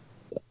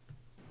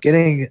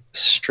 Getting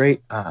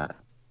straight on.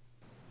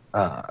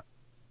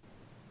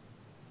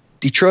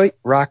 Detroit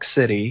Rock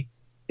City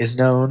is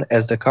known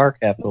as the car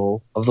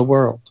capital of the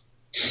world.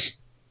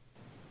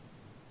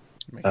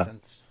 Makes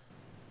sense.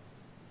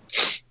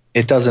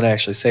 It doesn't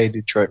actually say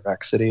Detroit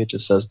Rock City, it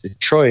just says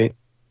Detroit.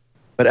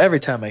 But every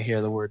time I hear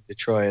the word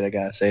Detroit, I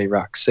gotta say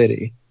Rock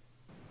City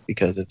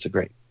because it's a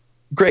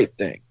great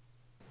thing.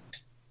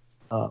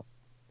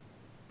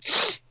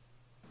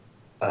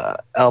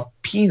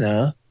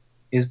 Alpena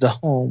is the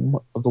home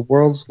of the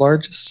world's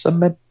largest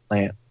cement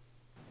plant.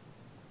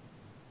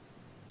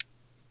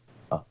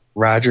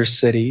 Rogers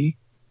City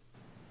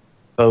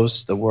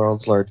boasts the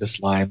world's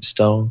largest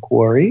limestone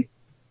quarry.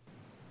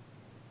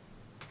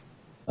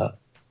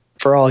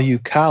 For all you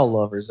cow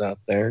lovers out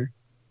there,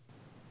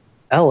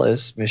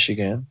 Ellis,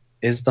 Michigan,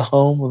 is the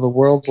home of the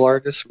world's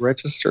largest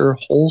registered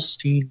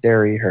Holstein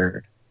dairy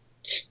herd.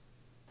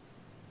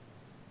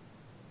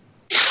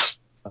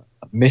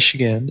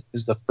 Michigan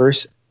is the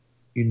first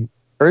in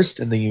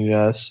the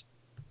U.S.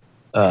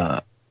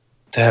 To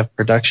have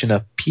production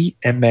of peat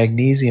and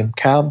magnesium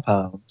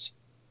compounds,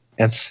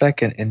 and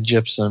second in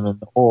gypsum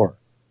and ore.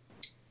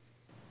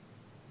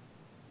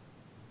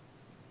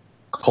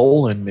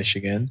 Colon,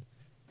 Michigan,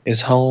 is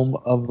home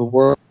of the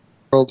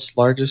world's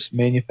largest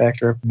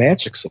manufacturer of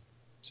magic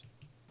supplies.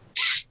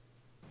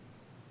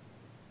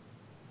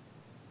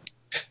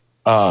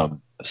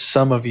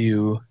 Some of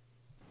you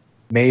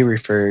may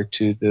refer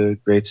to the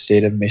great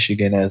state of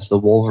Michigan as the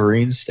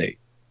Wolverine State.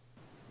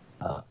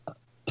 The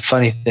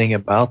funny thing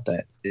about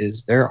that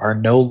is there are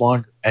no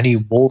longer any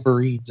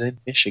Wolverines in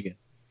Michigan.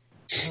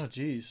 Oh,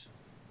 jeez.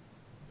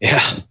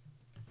 Yeah.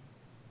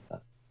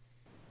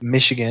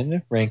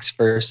 Michigan ranks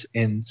first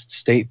in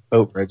state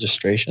boat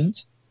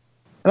registrations,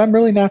 and I'm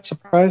really not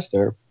surprised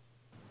there.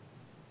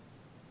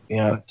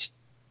 The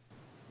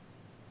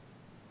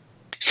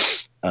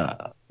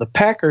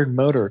Packard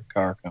Motor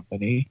Car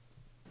Company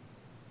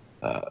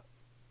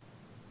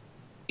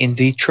in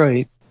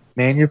Detroit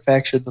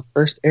manufactured the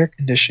first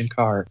air-conditioned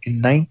car in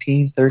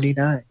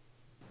 1939.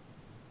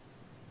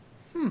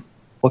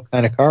 What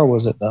kind of car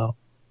was it, though?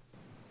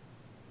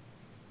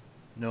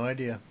 No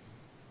idea.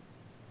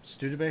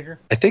 Studebaker?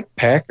 I think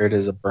Packard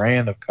is a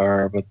brand of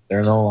car, but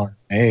they're no longer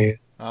made.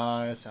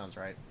 That sounds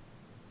right.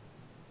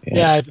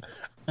 Yeah,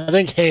 I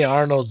think Hey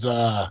Arnold's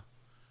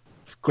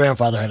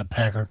grandfather had a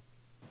Packard.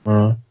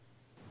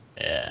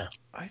 Yeah.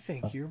 I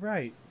think you're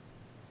right.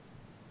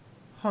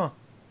 Huh.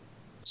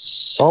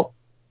 Salt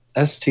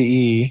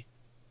STE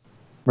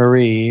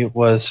Marie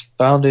was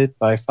founded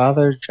by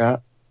Father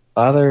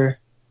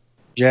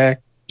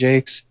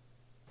Jakes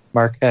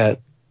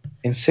Marquette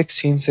in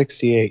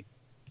 1668.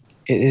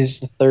 It is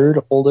the third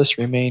oldest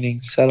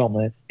remaining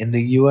settlement in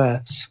the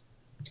U.S.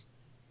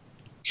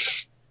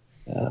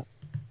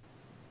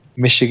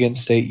 Michigan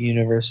State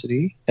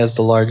University has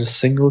the largest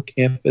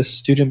single-campus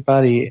student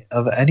body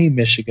of any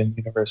Michigan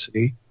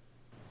university,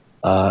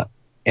 and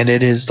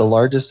it is the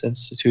largest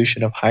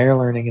institution of higher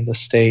learning in the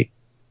state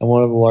and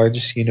one of the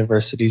largest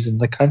universities in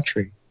the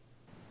country.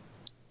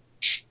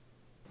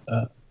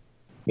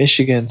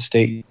 Michigan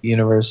State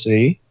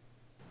University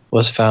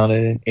was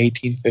founded in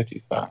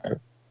 1855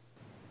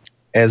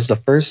 as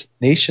the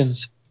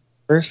nation's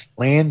first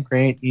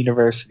land-grant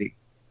university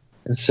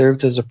and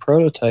served as a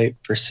prototype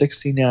for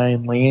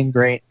 69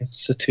 land-grant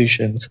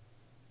institutions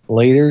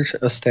later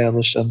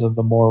established under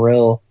the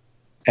Morrill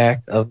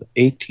Act of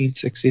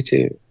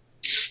 1862.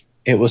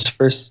 It was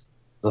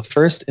the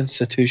first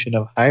institution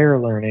of higher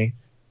learning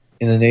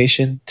in the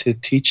nation to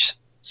teach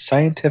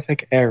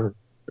scientific agriculture.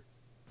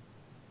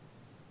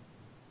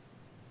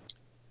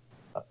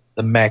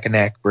 The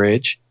Mackinac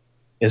Bridge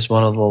is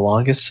one of the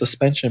longest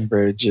suspension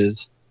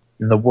bridges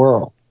in the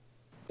world,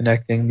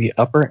 connecting the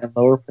upper and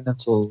lower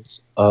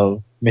peninsulas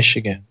of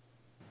Michigan.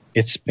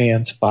 It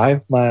spans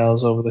 5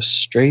 miles over the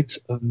Straits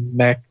of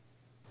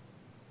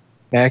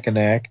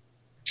Mackinac,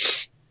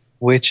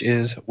 which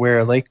is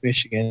where Lake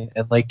Michigan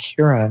and Lake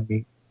Huron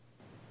meet.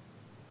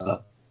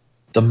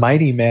 The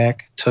Mighty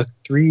Mac took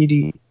 3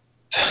 days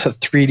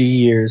 3D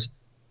years.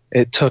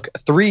 It took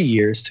 3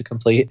 years to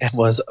complete and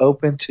was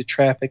open to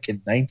traffic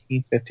in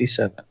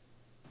 1957.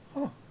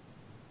 Huh.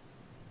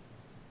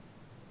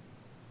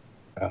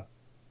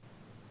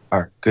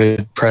 Our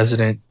good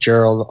President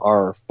Gerald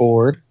R.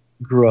 Ford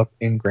grew up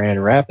in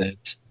Grand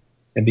Rapids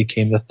and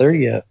became the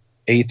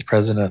 38th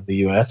President of the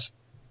U.S.,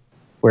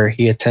 where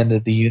he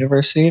attended the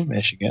University of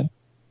Michigan,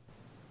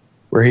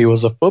 where he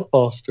was a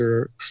football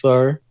star.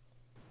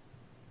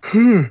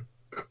 Sorry,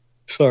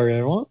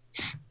 everyone.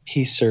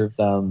 He served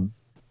on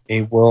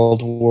a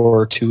World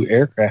War II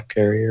aircraft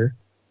carrier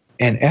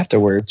and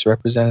afterwards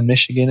represented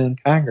Michigan in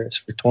Congress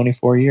for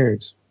 24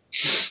 years.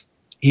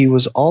 He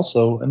was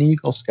also an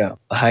Eagle Scout,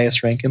 the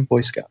highest rank in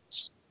Boy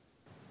Scouts.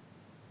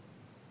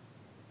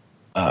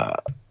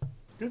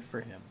 Good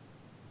for him.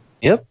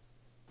 Yep.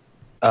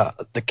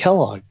 The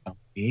Kellogg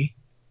Company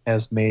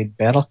has made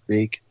Battle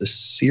Creek the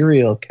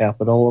cereal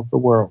capital of the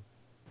world.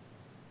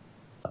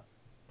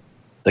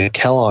 The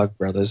Kellogg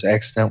brothers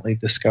accidentally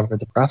discovered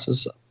the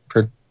process of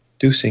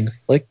producing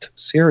flaked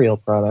cereal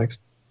products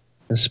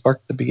and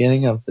sparked the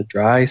beginning of the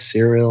dry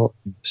cereal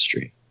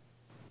industry.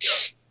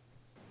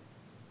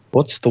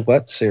 What's the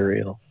wet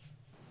cereal?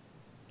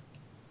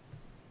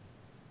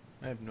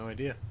 I have no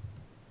idea.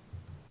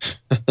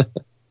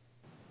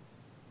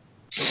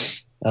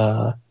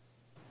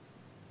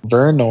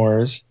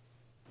 Vernor's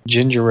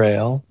Ginger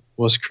Ale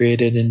was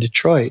created in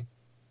Detroit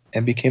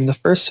and became the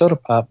first soda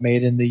pop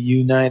made in the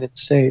United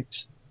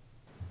States.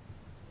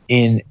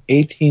 In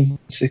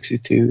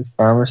 1862,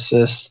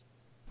 pharmacist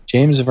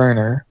James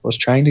Verner was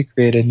trying to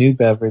create a new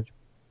beverage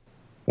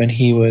when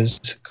he was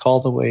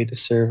called away to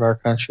serve our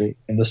country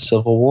in the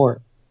Civil War.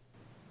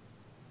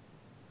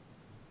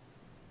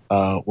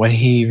 When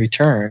he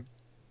returned,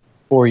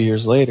 4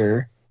 years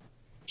later,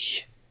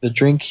 the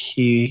drink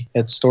he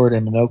had stored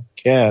in an oak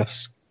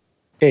case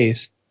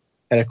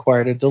had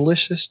acquired a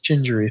delicious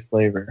gingery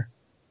flavor.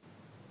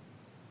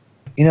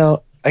 You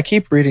know, I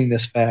keep reading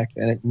this fact,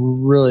 and it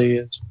really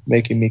is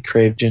making me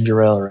crave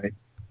ginger ale, right?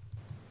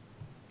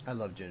 I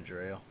love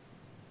ginger ale.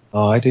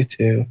 Oh, I do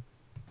too.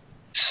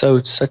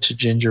 Such a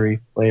gingery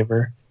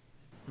flavor.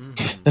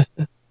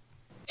 Mm-hmm.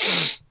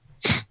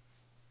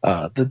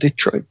 The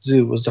Detroit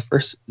Zoo was the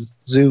first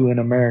zoo in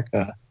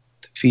America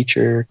to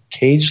feature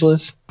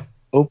cageless,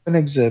 open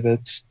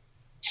exhibits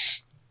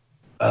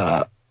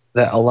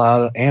that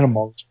allowed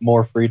animals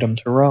more freedom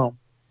to roam.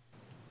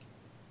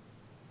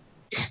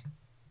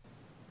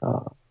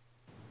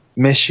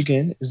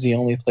 Michigan is the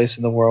only place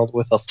in the world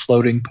with a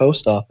floating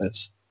post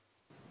office.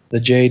 The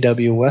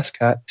J.W.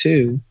 Westcott,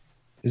 too,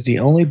 is the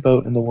only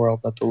boat in the world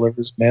that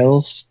delivers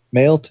mail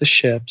to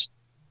ships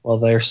while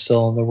they're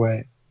still on their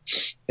way.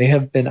 They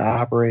have been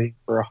operating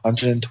for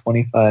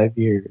 125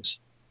 years.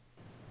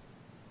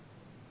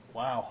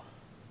 Wow.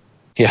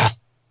 Yeah.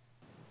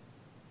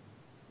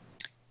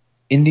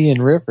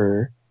 Indian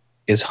River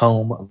is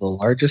home of the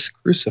largest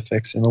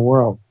crucifix in the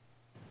world.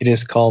 It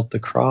is called the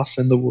Cross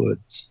in the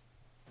Woods.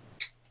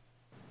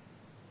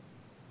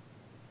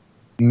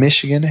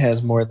 Michigan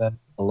has more than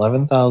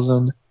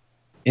 11,000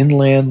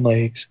 inland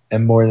lakes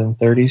and more than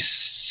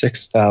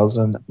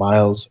 36,000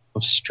 miles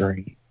of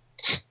stream.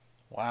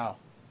 Wow.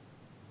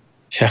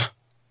 Yeah.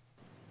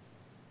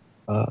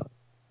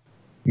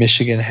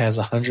 Michigan has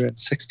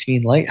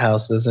 116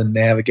 lighthouses and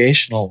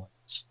navigational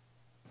lights.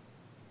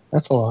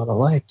 That's a lot of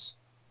lights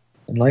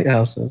and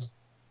lighthouses.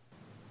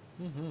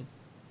 Mm-hmm.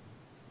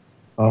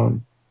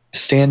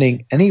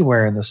 Standing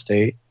anywhere in the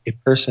state, a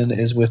person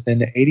is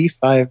within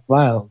 85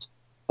 miles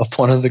of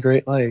one of the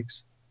Great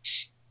Lakes.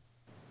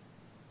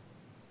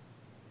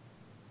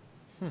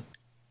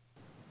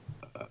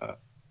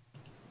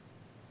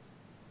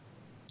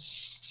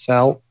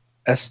 Sault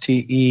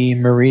Ste.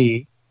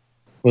 Marie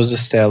was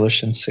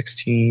established in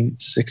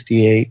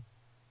 1668,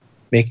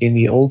 making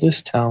the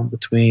oldest town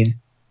between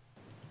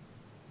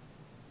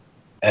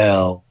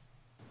Elgethans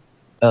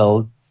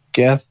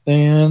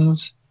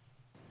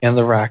and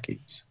the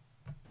Rockies.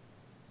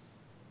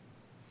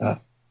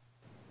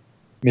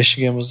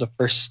 Michigan was the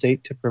first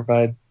state to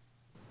provide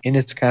in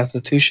its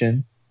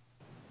constitution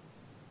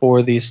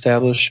for the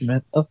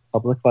establishment of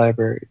public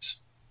libraries.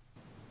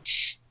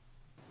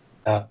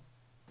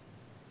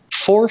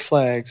 4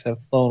 flags have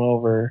flown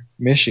over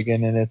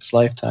Michigan in its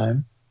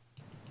lifetime.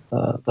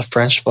 The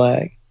French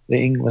flag,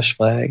 the English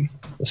flag,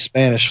 the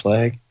Spanish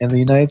flag, and the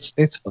United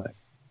States flag.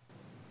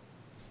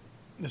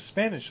 The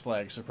Spanish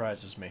flag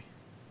surprises me.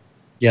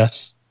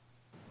 Yes.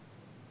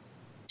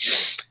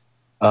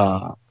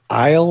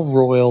 Isle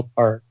Royal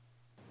Park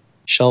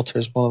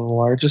shelters one of the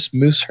largest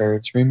moose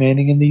herds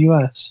remaining in the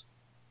U.S.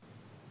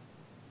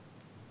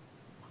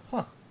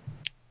 Huh.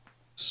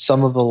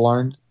 Some of the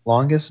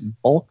longest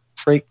bulk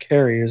freight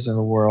carriers in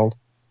the world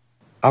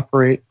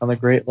operate on the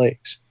Great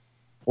Lakes.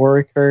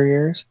 Ore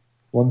carriers,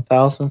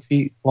 1,000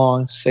 feet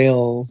long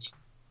sail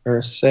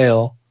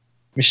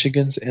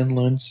Michigan's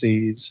inland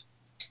seas.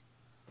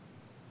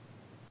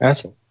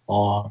 That's a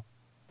long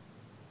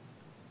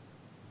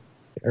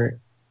area.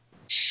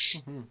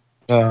 Mm-hmm.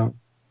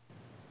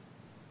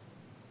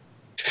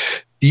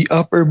 The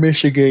Upper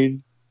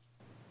Michigan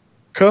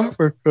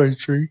Copper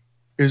Country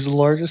is the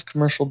largest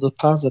commercial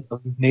deposit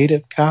of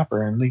native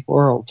copper in the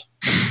world.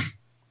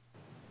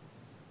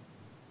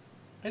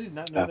 I did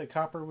not know that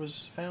copper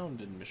was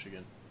found in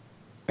Michigan.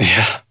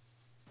 Yeah.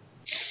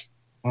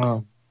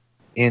 The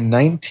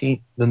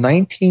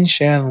 19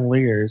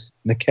 chandeliers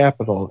in the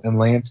Capitol in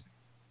Lansing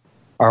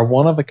are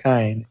one of a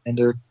kind and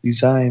are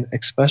designed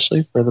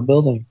especially for the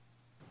building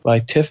by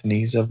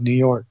Tiffany's of New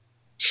York,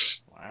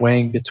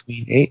 weighing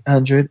between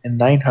 800 and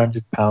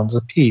 900 pounds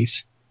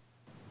apiece.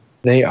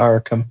 They are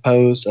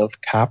composed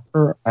of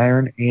copper,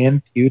 iron,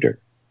 and pewter.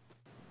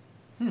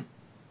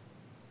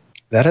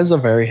 That is a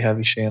very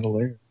heavy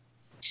chandelier.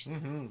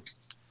 Mm-hmm.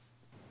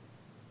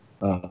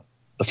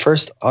 The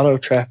first auto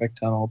traffic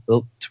tunnel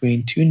built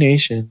between two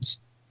nations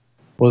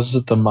was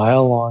the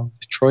mile-long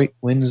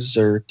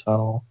Detroit-Windsor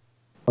Tunnel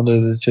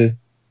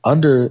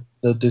under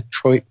the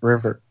Detroit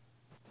River.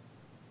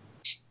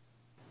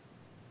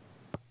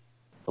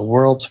 The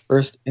world's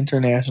first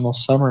international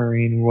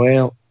submarine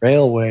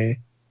railway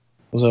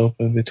was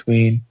opened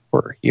between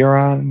Port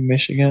Huron,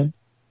 Michigan,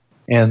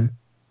 and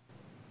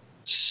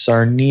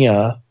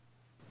Sarnia,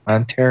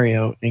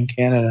 Ontario, in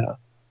Canada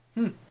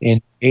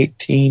in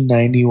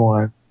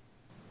 1891.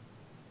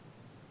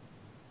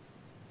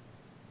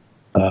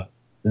 The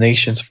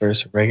nation's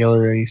first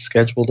regularly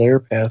scheduled air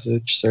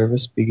passage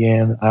service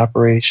began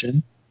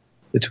operation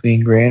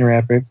between Grand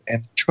Rapids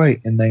and Detroit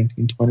in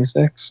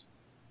 1926.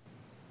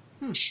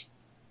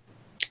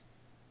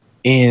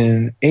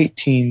 In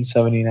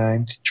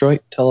 1879,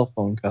 Detroit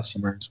telephone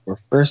customers were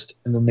first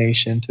in the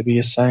nation to be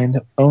assigned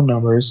phone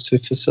numbers to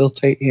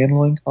facilitate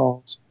handling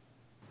calls.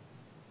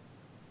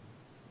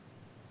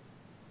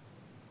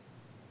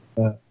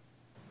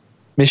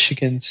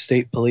 Michigan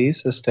State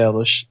Police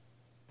established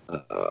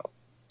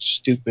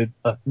stupid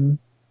button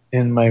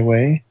in my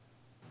way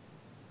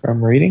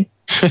from reading.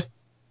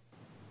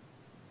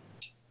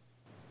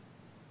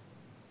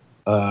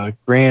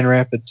 Grand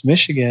Rapids,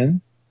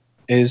 Michigan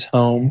is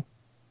home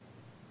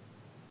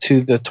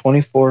to the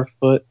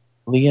 24-foot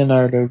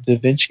Leonardo da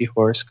Vinci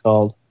horse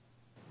called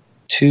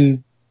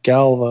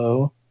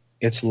Tugalvo,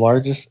 its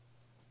largest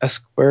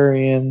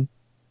equestrian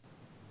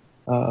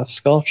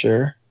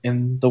sculpture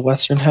in the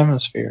Western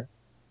Hemisphere.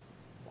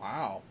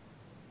 Wow.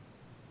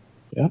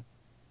 Yeah.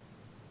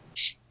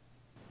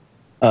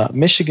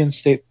 Michigan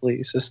State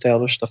Police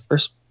established the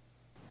first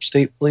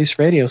state police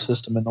radio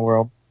system in the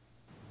world.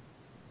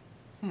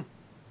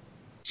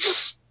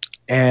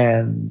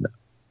 And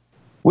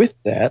with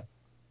that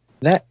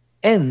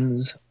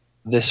ends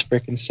this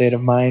frickin' state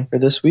of mind for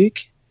this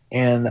week.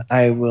 And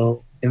I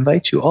will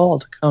invite you all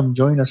to come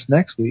join us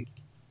next week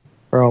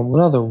for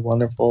another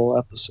wonderful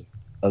episode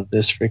of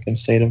this frickin'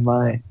 state of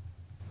mind.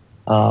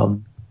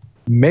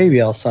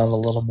 Maybe I'll sound a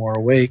little more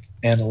awake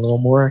and a little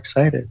more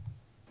excited.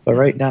 But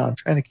right now, I'm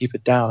trying to keep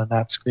it down and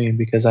not scream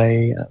because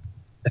I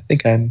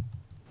think I'm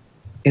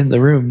in the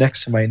room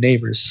next to my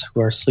neighbors who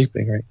are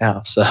sleeping right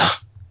now. So,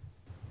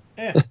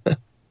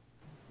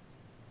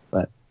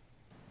 but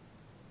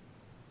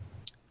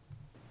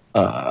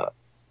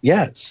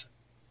yes,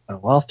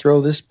 I'll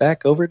throw this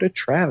back over to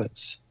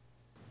Travis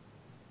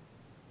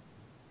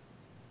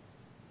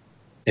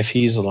if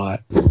he's alive.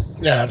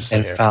 Yeah, I'm still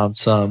and here. Found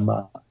some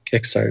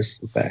Kickstarters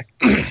to the back.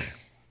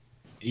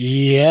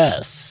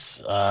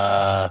 Yes.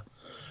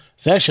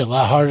 It's actually a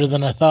lot harder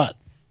than I thought.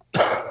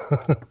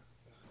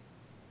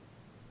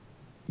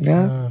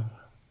 Yeah.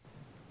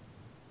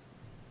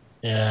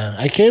 Yeah,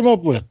 I came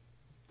up with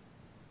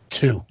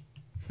 2.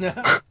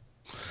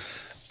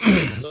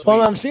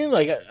 Well, I'm seeing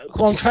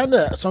I'm trying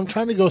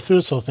to go through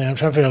this whole thing. I'm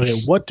trying to figure out, okay,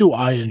 what do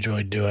I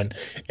enjoy doing,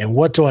 and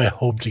what do I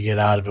hope to get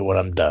out of it when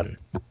I'm done?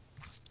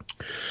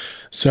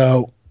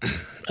 So,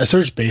 I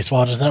searched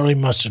baseball. There's not really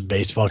much of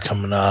baseball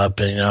coming up,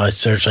 and I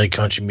searched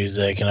country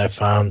music, and I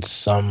found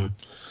some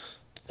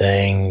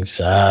things.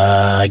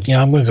 I'm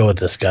gonna go with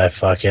this guy.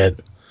 Fuck it.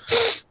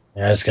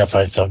 Yeah, I just gotta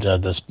find something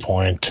at this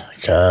point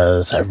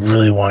because I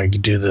really want to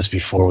do this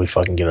before we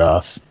fucking get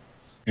off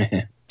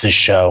this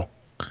show.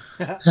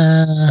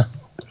 Yeah,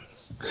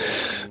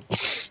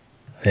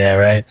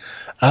 right.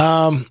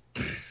 I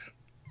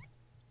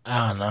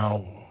don't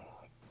know.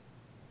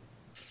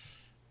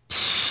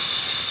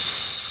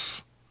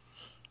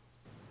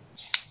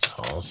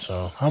 Oh,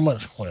 so how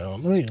much? Well,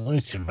 let me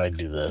see if I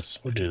do this.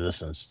 We'll do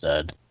this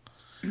instead.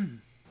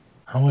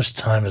 How much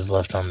time is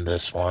left on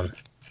this one?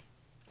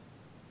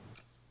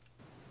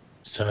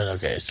 7.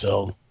 Okay,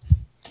 so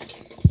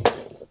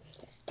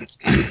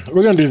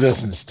we're gonna do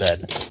this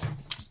instead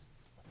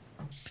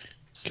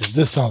because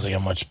this sounds like a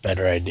much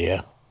better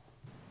idea.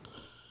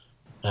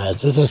 So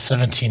this is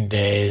 17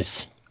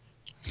 days.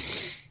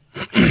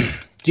 Do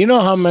you know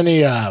how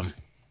many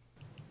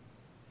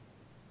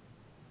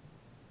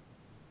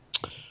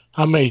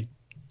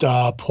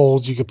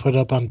polls you could put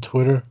up on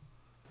Twitter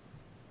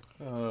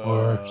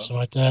or something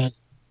like that?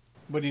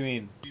 What do you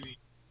mean?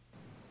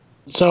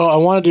 So I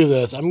want to do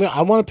this. I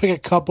want to pick a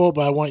couple,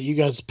 but I want you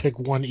guys to pick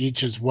one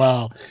each as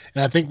well.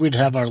 And I think we'd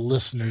have our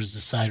listeners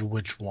decide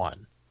which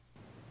one.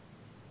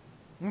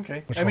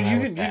 Okay. Which I mean, one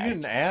you would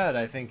can add,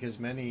 I think, as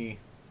many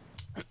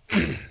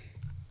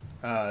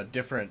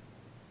different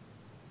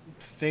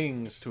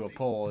things to a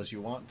poll as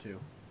you want to.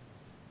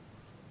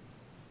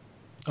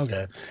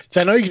 Okay.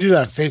 So I know you can do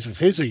that on Facebook.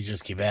 Facebook, you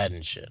just keep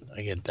adding shit.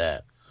 I get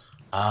that.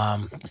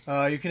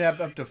 You can have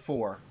up to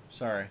 4.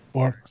 Sorry.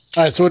 4. All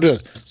right, so we'll do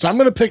this. So I'm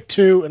gonna pick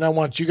 2, and I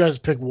want you guys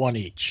to pick 1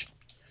 each.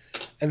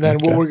 And then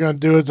what Okay. we're gonna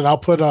do is that I'll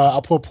put a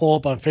poll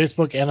up on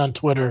Facebook and on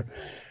Twitter.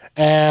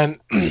 And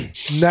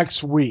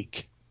next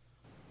week,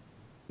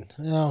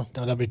 no,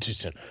 that'll be too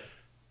soon.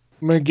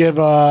 I'm gonna give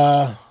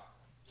oh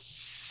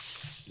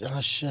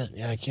shit,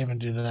 yeah, I can't even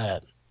do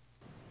that.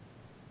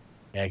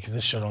 Yeah, because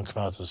this show don't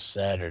come out till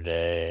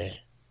Saturday.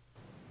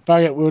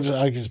 But I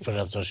can just put it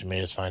on social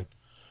media. It's fine.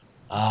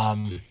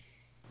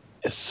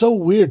 It's so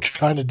weird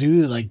trying to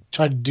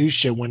do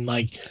shit when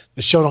like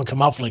the show don't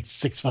come out for like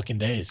 6 fucking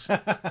days.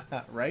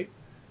 Right?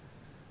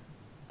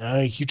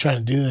 I keep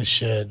trying to do this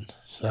shit.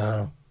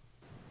 So,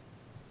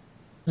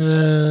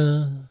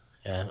 yeah.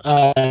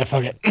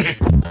 Fuck it. I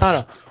don't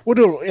know. We'll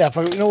do it. Yeah,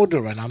 fuck it. We'll do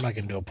it right now. I'm not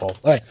gonna do a poll.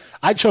 All right.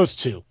 I chose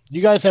 2.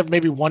 You guys have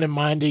maybe 1 in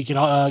mind that you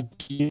can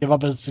give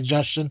up as a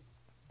suggestion.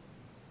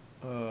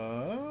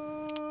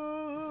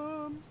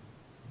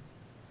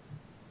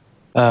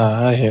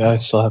 I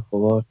still have to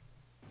look.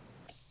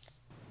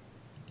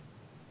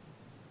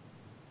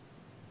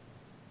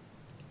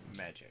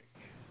 Magic.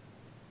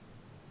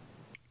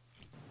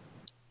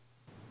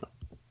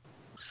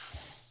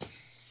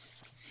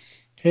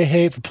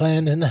 Hey, for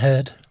playing in the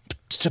head.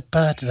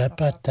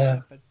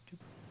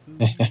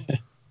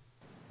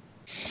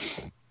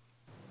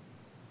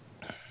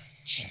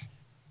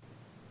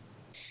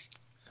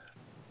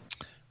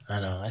 I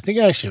know. I think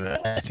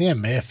I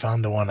may have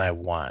found the one I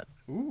want.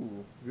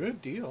 Ooh,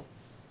 good deal.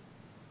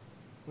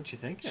 What you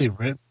think? Say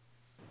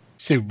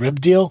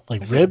rib deal?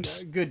 Like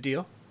ribs? Good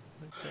deal.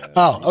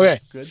 Oh, okay.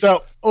 Good.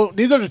 So,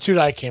 these are the 2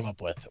 that I came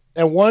up with,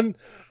 and one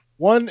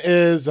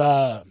is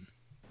a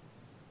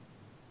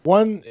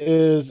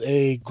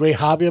great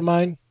hobby of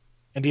mine,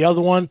 and the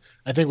other one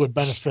I think would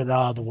benefit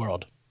the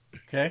world.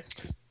 Okay.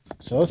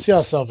 So let's see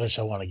how selfish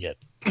I want to get.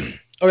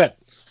 Okay.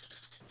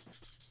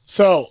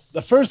 So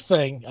the first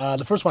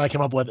one I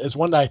came up with is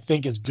one that I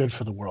think is good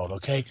for the world.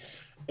 Okay,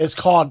 it's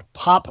called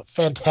Pop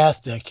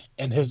Fantastic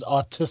and His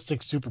Autistic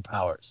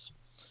Superpowers.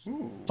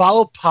 Ooh.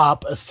 Follow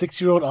Pop, a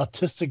 6-year-old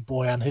autistic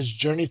boy, on his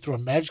journey through a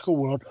magical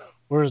world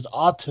where his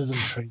autism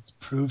traits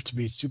prove to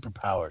be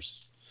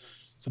superpowers.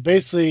 So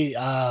basically,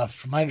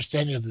 from my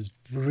understanding of this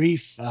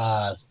brief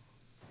little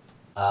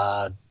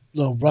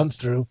run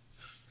through,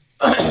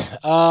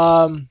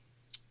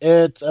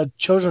 it's a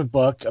children's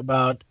book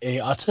about a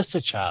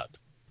autistic child,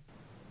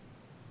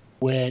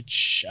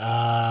 which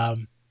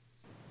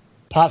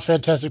Pop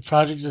Fantastic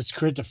Project has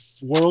created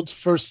the world's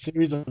first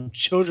series of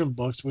children's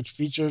books, which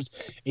features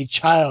a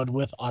child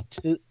with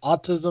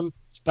autism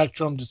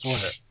spectrum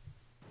disorder.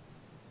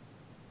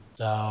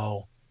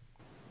 So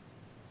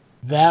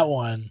that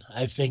one,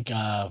 I think,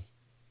 I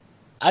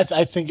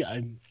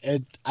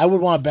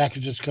would want to back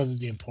it just because of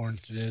the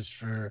importance it is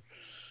for,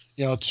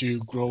 to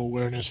grow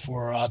awareness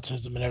for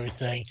autism and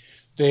everything.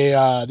 They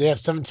have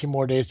 17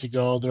 more days to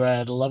go. They're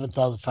at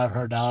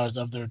 $11,500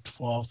 of their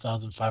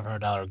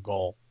 $12,500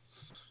 goal.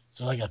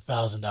 So like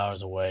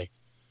 $1,000 away.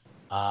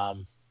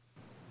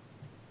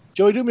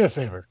 Joey, do me a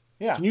favor.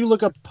 Yeah. Can you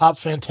look up Pop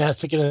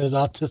Fantastic and his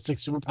autistic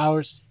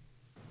superpowers?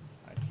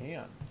 I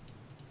can.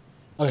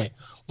 Okay.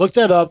 Look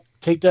that up.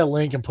 Take that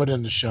link and put it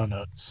in the show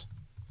notes.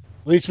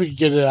 At least we can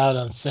get it out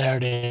on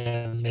Saturday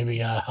and maybe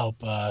help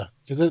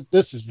because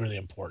this is really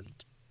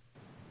important.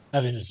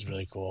 I think this is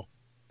really cool.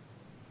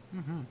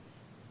 Mm-hmm.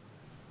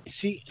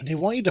 See, they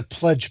want you to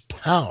pledge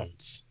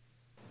pounds.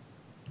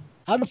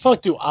 How the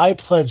fuck do I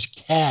pledge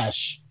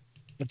cash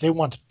if they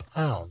want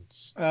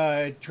pounds?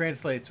 It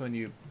translates when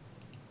you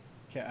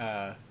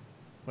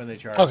when they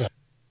charge.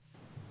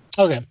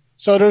 Okay.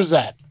 So there's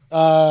that.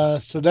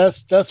 So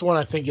that's one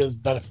I think is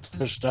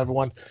beneficial to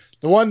everyone.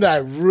 The one that I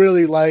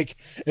really like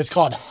is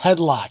called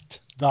Headlocked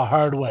the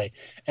Hard Way,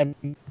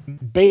 and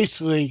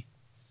basically,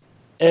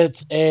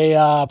 it's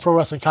a pro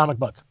wrestling comic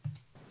book.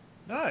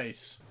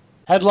 Nice.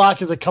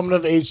 Headlock is a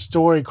coming-of-age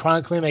story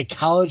chronicling a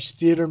college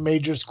theater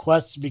major's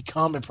quest to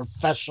become a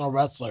professional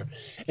wrestler.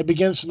 It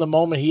begins from the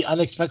moment he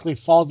unexpectedly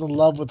falls in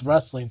love with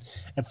wrestling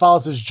and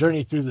follows his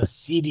journey through the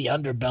seedy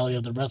underbelly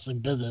of the wrestling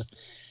business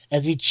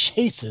as he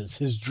chases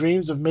his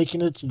dreams of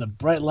making it to the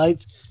bright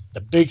lights, the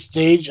big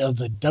stage of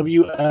the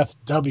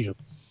WFW.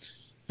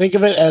 Think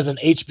of it as an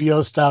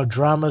HBO-style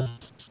drama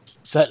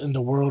set in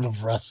the world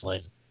of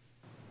wrestling.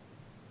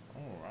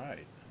 All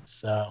right.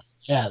 So...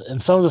 yeah,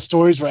 and some of the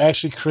stories were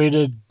actually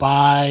created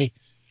by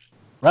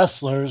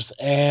wrestlers,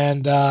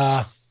 and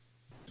the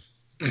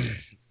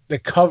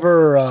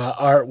cover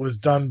art was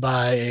done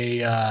by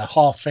a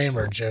Hall of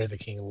Famer, Jerry the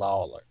King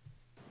Lawler.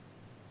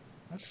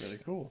 That's really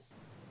cool.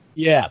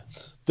 Yeah,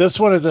 this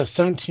one is at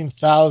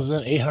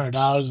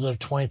 $17,800 with their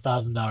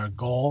 $20,000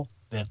 goal.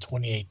 They have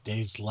 28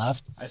 days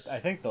left. I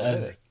think they'll hit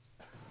it.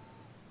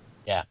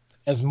 Yeah,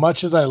 as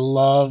much as I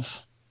love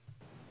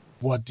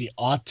what the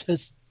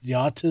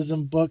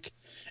autism book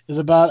is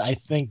about, I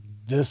think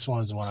this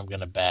one's the one I'm going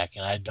to back,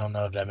 and I don't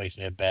know if that makes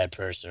me a bad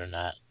person or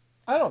not.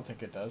 I don't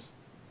think it does.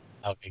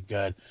 Okay,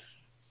 good.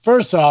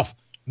 First off,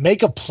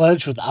 make a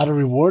pledge without a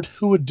reward.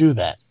 Who would do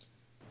that?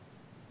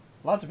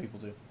 Lots of people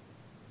do. You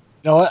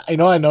know what?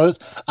 I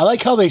noticed. I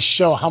like how they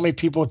show how many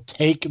people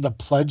take the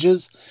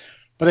pledges,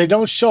 but they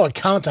don't show a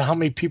count of how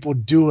many people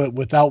do it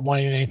without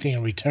wanting anything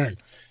in return.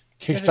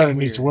 Kickstarter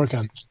needs to work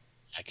on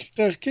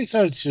that.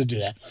 Kickstarter should do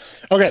that.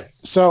 Okay,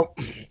 so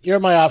here are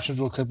my options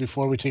real quick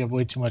before we take up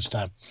way too much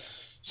time.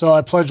 So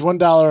I pledge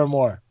 $1 or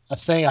more. A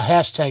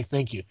hashtag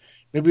thank you.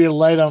 Maybe you're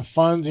light on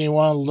funds and you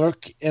want to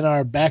lurk in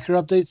our backer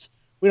updates.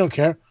 We don't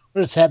care.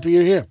 We're just happy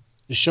you're here.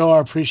 To show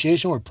our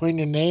appreciation, we're putting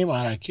your name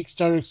on our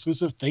Kickstarter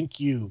exclusive thank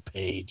you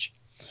page.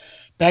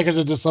 Backers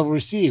at this level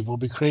receive. We'll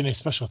be creating a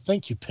special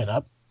thank you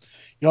pinup.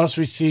 You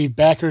also receive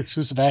backer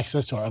exclusive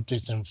access to our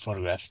updates and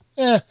photographs.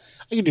 I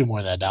can do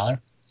more than $1.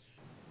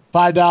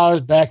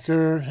 $5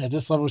 backer at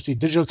this level receive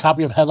digital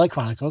copy of Headlight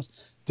Chronicles,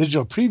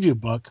 digital preview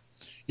book.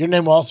 Your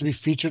name will also be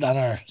featured on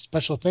our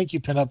special thank you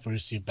pinup. We'll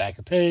receive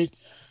backer paid.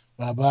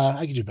 Blah blah.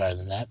 I can do better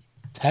than that.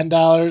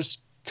 $10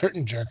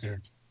 curtain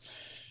jerker.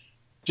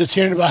 Just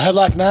hearing about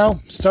Headlock now,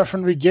 start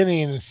from the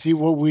beginning and see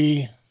what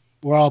we're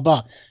all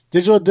about.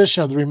 Digital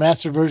edition of the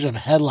remastered version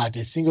of Headlock,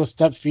 a single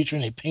step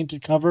featuring a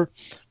painted cover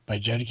by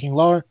Jody King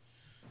Lawler.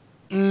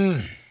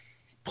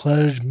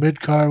 Pledge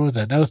mid-card, was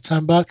that? That was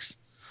 $10?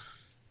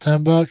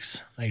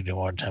 $10? I can do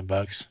more than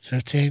 $10.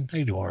 15? I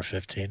can do more than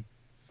 15.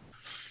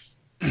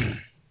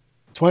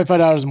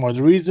 $25 more.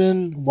 The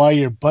reason why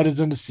your butt is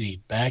in the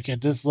seat. Back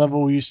at this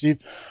level, we receive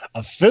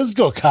a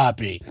physical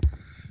copy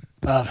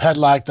of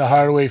Headlock the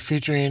Hard Way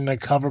featuring a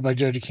cover by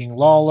Jody King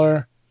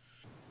Lawler.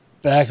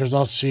 Backers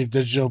also receive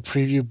digital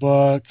preview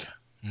book.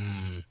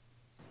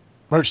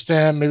 Merch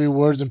stand, maybe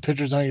words and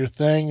pictures aren't your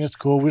thing. It's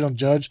cool. We don't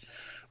judge.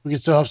 We can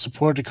still help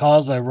support the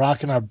cause by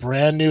rocking our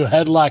brand new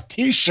Headlock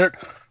t-shirt.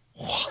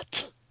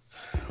 What?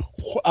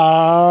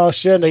 Oh,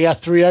 shit. They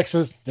got 3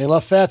 X's. They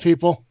love fat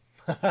people.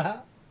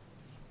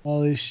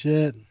 Holy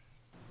shit.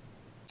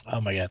 Oh,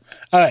 my God.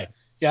 All right.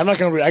 Yeah, I'm not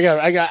gonna. I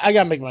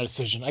gotta make my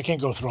decision. I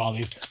can't go through all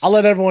these. I'll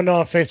let everyone know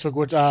on Facebook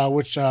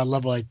which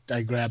level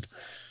I grab.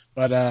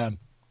 But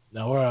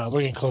no,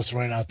 we're getting close to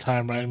running out of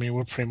time, right? I mean,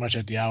 we're pretty much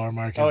at the hour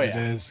mark as it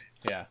is.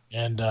 Yeah.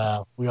 And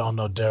we all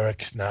know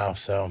Derek now,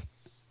 so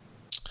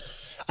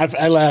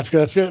I laugh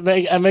because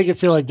I make it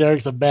feel like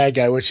Derek's a bad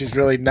guy, which he's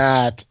really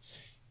not.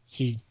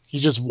 He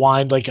just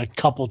whined like a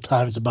couple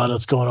times about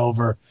us going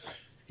over.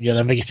 Yeah,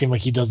 I make it seem like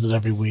he does it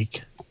every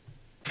week.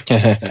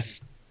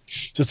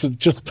 Just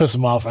to piss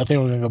him off. I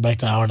think we're gonna go back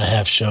to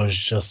 1.5 shows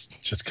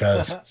just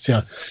cause.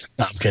 No,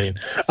 I'm kidding.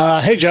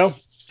 Hey Joe.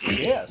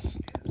 Yes.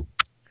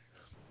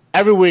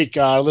 Every week,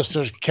 our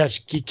listeners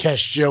catch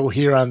Geekcast Joe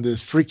here on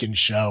this freaking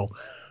show.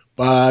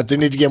 But they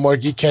need to get more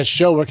Geekcast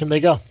Joe. Where can they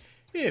go?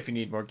 If you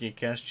need more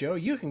Geekcast Joe,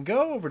 you can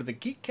go over to the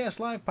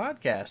Geekcast Live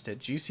podcast at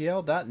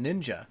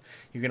gcl.ninja.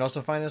 You can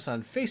also find us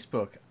on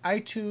Facebook,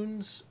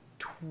 iTunes,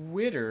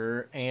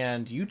 Twitter,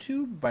 and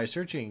YouTube by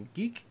searching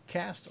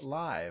Geekcast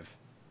Live.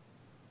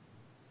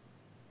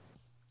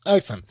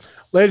 Excellent.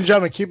 Ladies and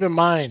gentlemen, keep in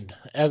mind,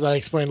 as I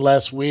explained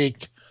last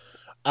week,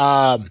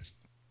 I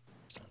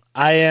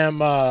am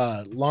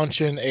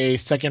launching a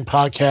second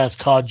podcast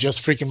called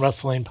Just Freaking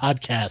Wrestling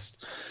Podcast,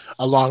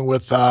 along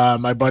with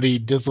my buddy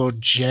Dizzle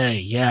J.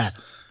 Yeah,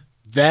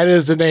 that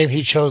is the name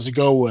he chose to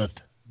go with,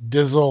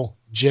 Dizzle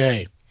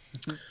J.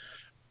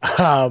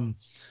 So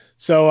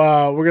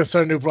we're going to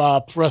start a new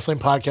wrestling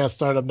podcast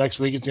startup next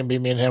week. It's going to be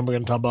me and him. We're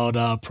going to talk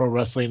about pro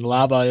wrestling, a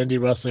lot about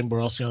indie wrestling. We're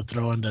also going to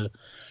throw into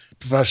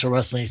professional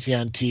wrestling you see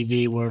on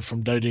TV. We're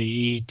from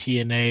WWE,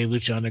 TNA,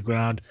 Lucha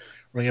Underground,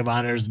 Ring of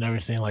Honors, and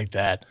everything like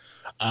that.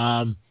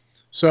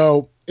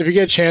 So if you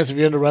get a chance, if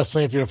you're into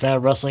wrestling, if you're a fan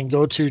of wrestling,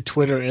 go to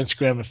Twitter,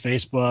 Instagram, and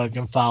Facebook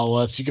and follow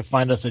us. You can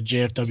find us at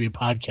JFW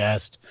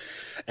Podcast.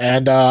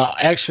 And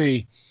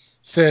actually,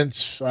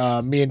 since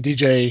me and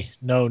DJ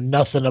know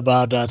nothing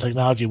about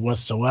technology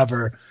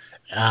whatsoever,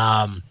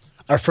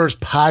 our first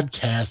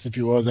podcast, if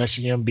you will, is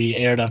actually going to be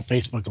aired on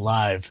Facebook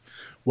Live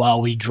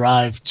while we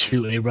drive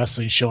to a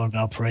wrestling show in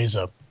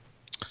Valparaiso.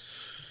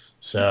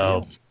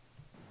 So,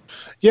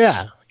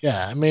 yeah.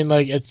 I mean,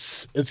 like I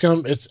said,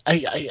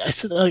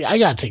 like, I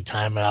gotta take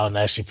time out and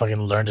actually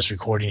fucking learn this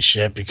recording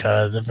shit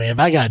because if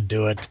I gotta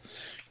do it,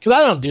 because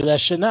I don't do that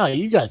shit now.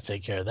 You guys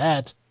take care of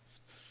that.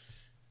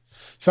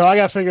 So I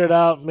gotta figure it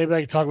out. Maybe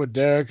I can talk with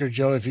Derek or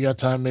Joe if you got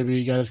time. Maybe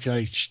you guys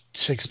can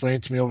explain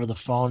to me over the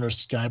phone or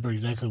Skype or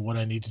exactly what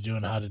I need to do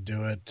and how to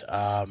do it.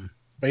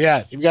 But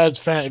yeah,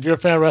 if you're a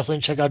fan of wrestling,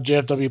 check out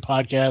JFW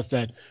Podcast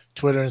at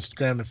Twitter,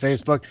 Instagram, and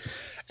Facebook.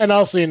 And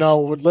also,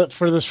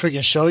 for this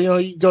freaking show,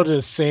 you can go to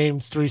the same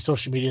 3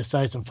 social media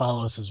sites and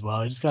follow us as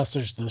well. You just gotta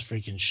search this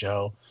freaking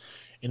show.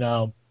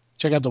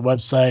 Check out the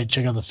website,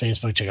 check out the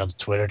Facebook, check out the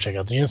Twitter, check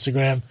out the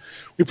Instagram.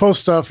 We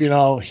post stuff,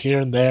 here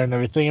and there and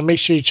everything. And make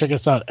sure you check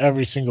us out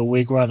every single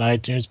week. We're on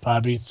iTunes,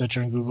 Podbean,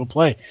 Stitcher, and Google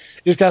Play.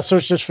 You just got to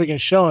search this freaking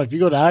show. And if you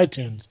go to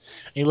iTunes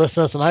and you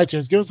listen to us on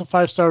iTunes, give us a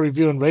 5-star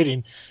review and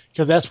rating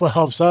because that's what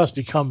helps us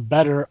become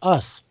better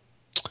us.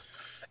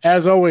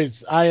 As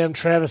always, I am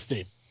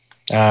Travesty.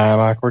 I'm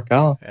Awkward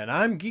Colin. And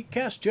I'm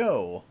Geekcast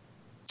Joe.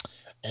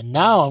 And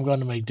now I'm going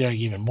to make Derek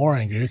even more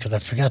angry because I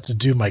forgot to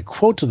do my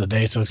quote of the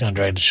day, so it's going to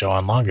drag the show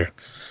on longer.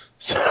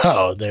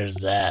 So there's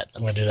that.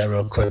 I'm going to do that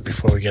real quick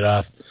before we get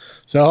off.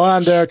 So hold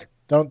on, Derek.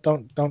 Don't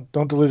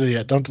delete it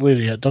yet. Don't delete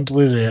it yet. Don't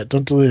delete it yet.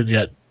 Don't delete it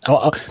yet.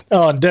 Oh,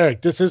 and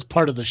Derek, this is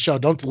part of the show.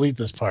 Don't delete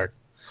this part.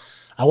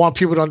 I want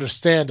people to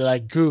understand that I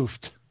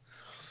goofed.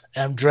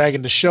 And I'm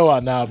dragging the show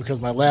out now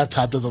because my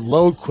laptop doesn't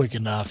load quick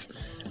enough.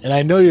 And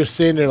I know you're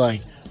sitting there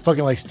like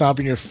fucking like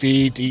stomping your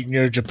feet, eating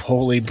your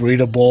Chipotle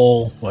burrito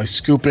bowl, like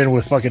scooping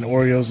with fucking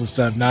Oreos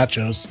instead of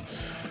nachos.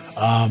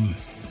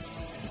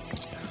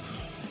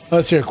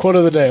 Let's hear quote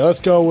of the day.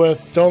 Let's go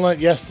with "Don't let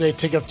yesterday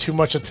take up too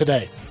much of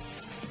today."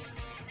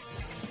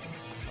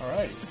 All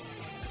right.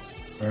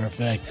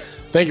 Perfect.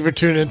 Thank you for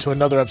tuning in to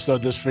another episode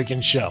of this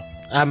freaking show.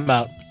 I'm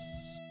out.